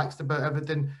 very relaxed about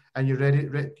everything, and you're ready.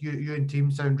 You and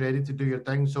team sound ready to do your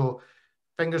thing. So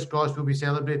fingers crossed, we'll be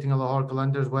celebrating a Lahore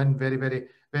Qalandars win very, very,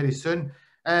 very soon.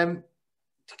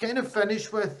 To kind of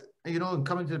finish with, you know, and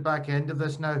coming to the back end of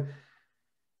this now,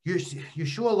 you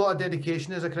show a lot of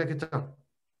dedication as a cricketer.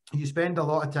 You spend a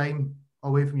lot of time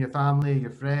away from your family, your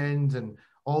friends, and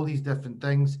all these different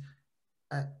things.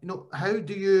 You know, how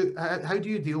do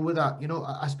you deal with that? You know,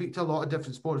 I speak to a lot of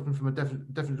different sportsmen from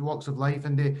different walks of life,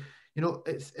 and they, you know,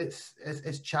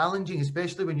 it's challenging,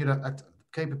 especially when you're a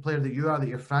type of player that you are, that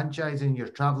you're franchising, you're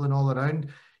traveling all around.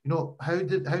 You know, how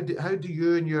do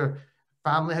you and your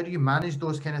family, how do you manage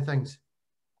those kind of things?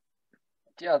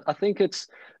 Yeah, I think it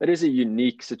is a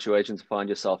unique situation to find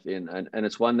yourself in, and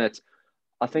it's one that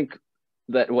I think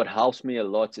that what helps me a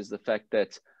lot is the fact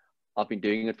that I've been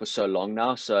doing it for so long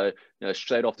now. So, you know,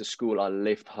 straight after school, I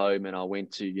left home and I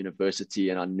went to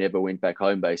university and I never went back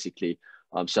home, basically.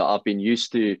 So I've been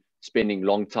used to spending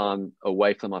long time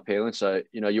away from my parents. So,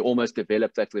 you know, you almost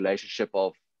develop that relationship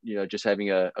of, you know, just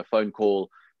having a phone call,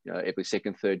 you know, every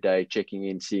second, third day, checking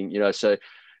in, seeing, you know, so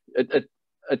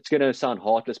it's going to sound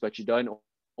heartless, but you don't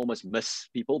almost miss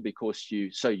people because you're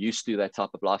so used to that type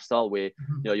of lifestyle where,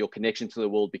 you know, your connection to the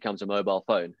world becomes a mobile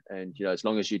phone. And, you know, as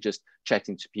long as you're just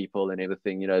chatting to people and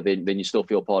everything, you know, then you still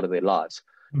feel part of their lives.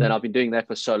 And I've been doing that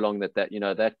for so long that, you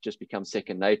know, that just becomes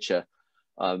second nature.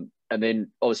 And then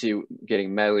obviously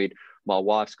getting married, my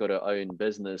wife's got her own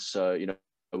business. So, you know,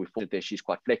 we thought that she's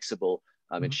quite flexible.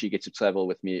 And she gets to travel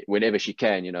with me whenever she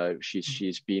can. You know,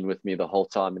 she's been with me the whole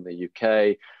time in the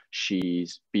UK.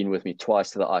 She's been with me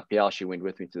twice to the IPL. She went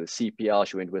with me to the CPL.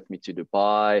 She went with me to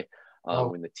Dubai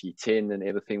when the T10 and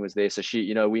everything was there. So she,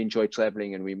 you know, we enjoy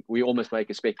traveling, and we almost make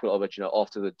a spectacle of it. You know,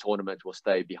 after the tournament, we'll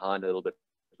stay behind a little bit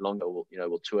longer.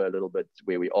 We'll tour a little bit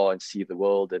where we are and see the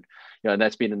world. And, you know, and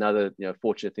that's been another, you know,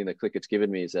 fortunate thing that cricket's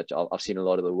given me is that I've seen a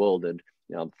lot of the world, and,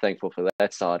 you know, I'm thankful for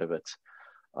that side of it.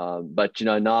 But, you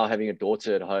know, now having a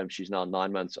daughter at home, she's now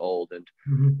 9 months old, and,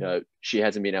 you know, she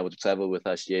hasn't been able to travel with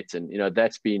us yet. And, you know,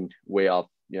 that's been where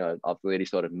I've really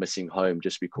started missing home,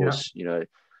 just because, you know,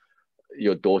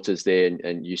 your daughter's there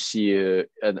and you see her,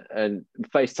 and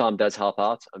FaceTime does help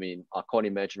out. I mean, I can't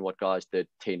imagine what guys did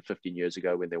 10, 15 years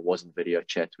ago when there wasn't video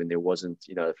chat, when there wasn't,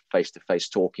 you know, face-to-face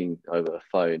talking over a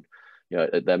phone. You know,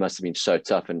 they must have been so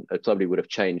tough, and it probably would have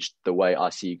changed the way I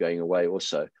see you going away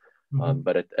also.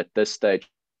 But at this stage,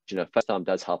 you know, FaceTime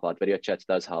does help out, video chats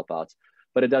does help out,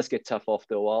 but it does get tough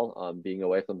after a while. Being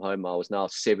away from home, I was now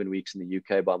 7 weeks in the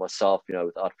UK by myself, you know,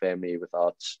 without family,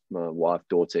 without my wife,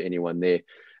 daughter, anyone there,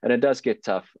 and it does get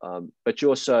tough. But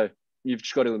you've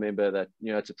just got to remember that,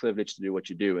 you know, it's a privilege to do what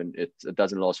you do, and it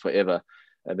doesn't last forever.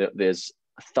 And there's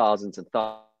thousands and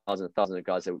thousands of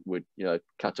guys that would, you know,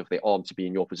 cut off their arm to be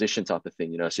in your position, type of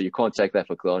thing, you know. So you can't take that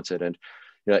for granted. And,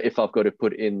 you know, if I've got to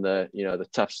put in the, you know, the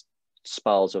tough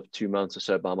spells of 2 months or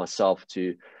so by myself to,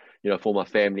 you know, for my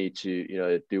family to, you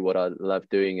know, do what I love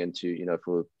doing, and to, you know,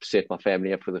 for set my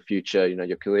family up for the future. You know,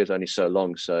 your career is only so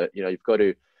long, so, you know, you've got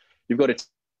to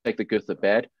take the good with the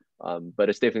bad, but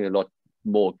it's definitely a lot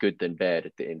more good than bad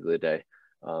at the end of the day.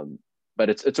 But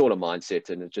it's all a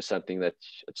mindset, and it's just something that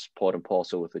it's part and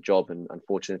parcel with the job. And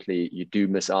unfortunately, you do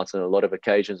miss out on a lot of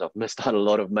occasions. I've missed out a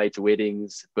lot of mates'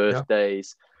 weddings,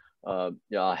 birthdays.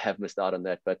 Yeah, I have missed out on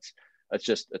that, but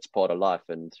it's part of life.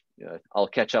 And, you know, I'll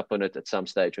catch up on it at some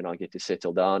stage when I get to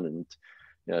settle down, and,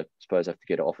 you know, suppose I have to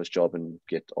get an office job and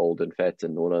get old and fat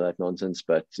and all of that nonsense.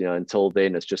 But, you know, until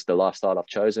then, it's just the lifestyle I've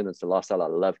chosen. It's the lifestyle I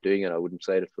love doing, and I wouldn't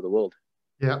trade it for the world.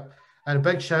 Yeah, and a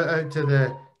big shout out to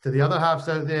the other halves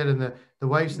out there, and the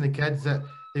wives and the kids that,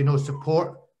 you know,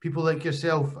 support people like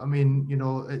yourself. I mean, you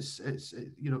know,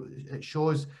 you know, it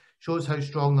shows how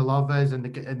strong the love is, and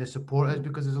the support is,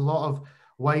 because there's a lot of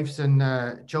wives and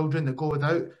children that go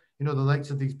without, you know, the likes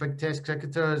of these big test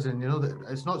cricketers. And, you know, that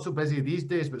it's not so busy these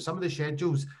days, but some of the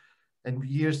schedules in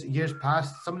years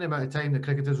past, some of the amount of time that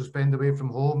cricketers will spend away from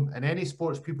home, and any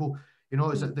sports people, you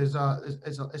know, it's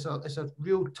a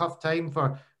real tough time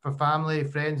for family,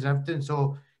 friends, and everything.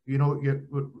 So, you know,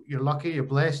 you're lucky, you're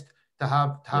blessed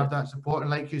have that support, and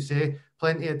like you say,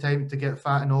 plenty of time to get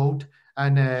fat and old,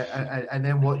 and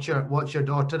then watch your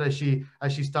daughter as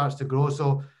she starts to grow.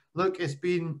 So look, it's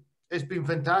been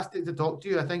fantastic to talk to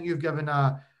you. I think you've given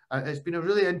it's been a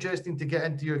really interesting to get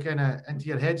into your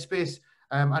headspace.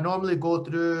 I normally go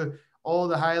through all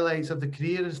the highlights of the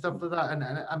career and stuff like that, and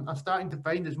I'm starting to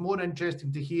find it's more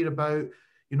interesting to hear about,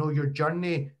 you know, your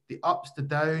journey, the ups, the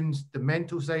downs, the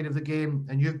mental side of the game,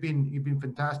 and you've been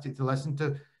fantastic to listen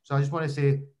to. So I just want to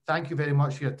say thank you very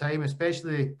much for your time,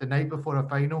 especially the night before a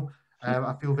final.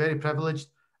 I feel very privileged.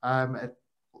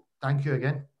 Thank you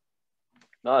again.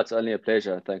 No, it's only a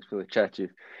pleasure. Thanks for the chat.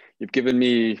 You've given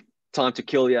me time to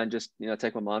kill you and just, you know,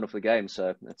 take my mind off the game.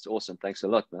 So that's awesome. Thanks a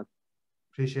lot, man.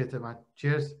 Appreciate it, man.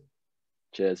 Cheers.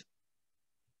 Cheers.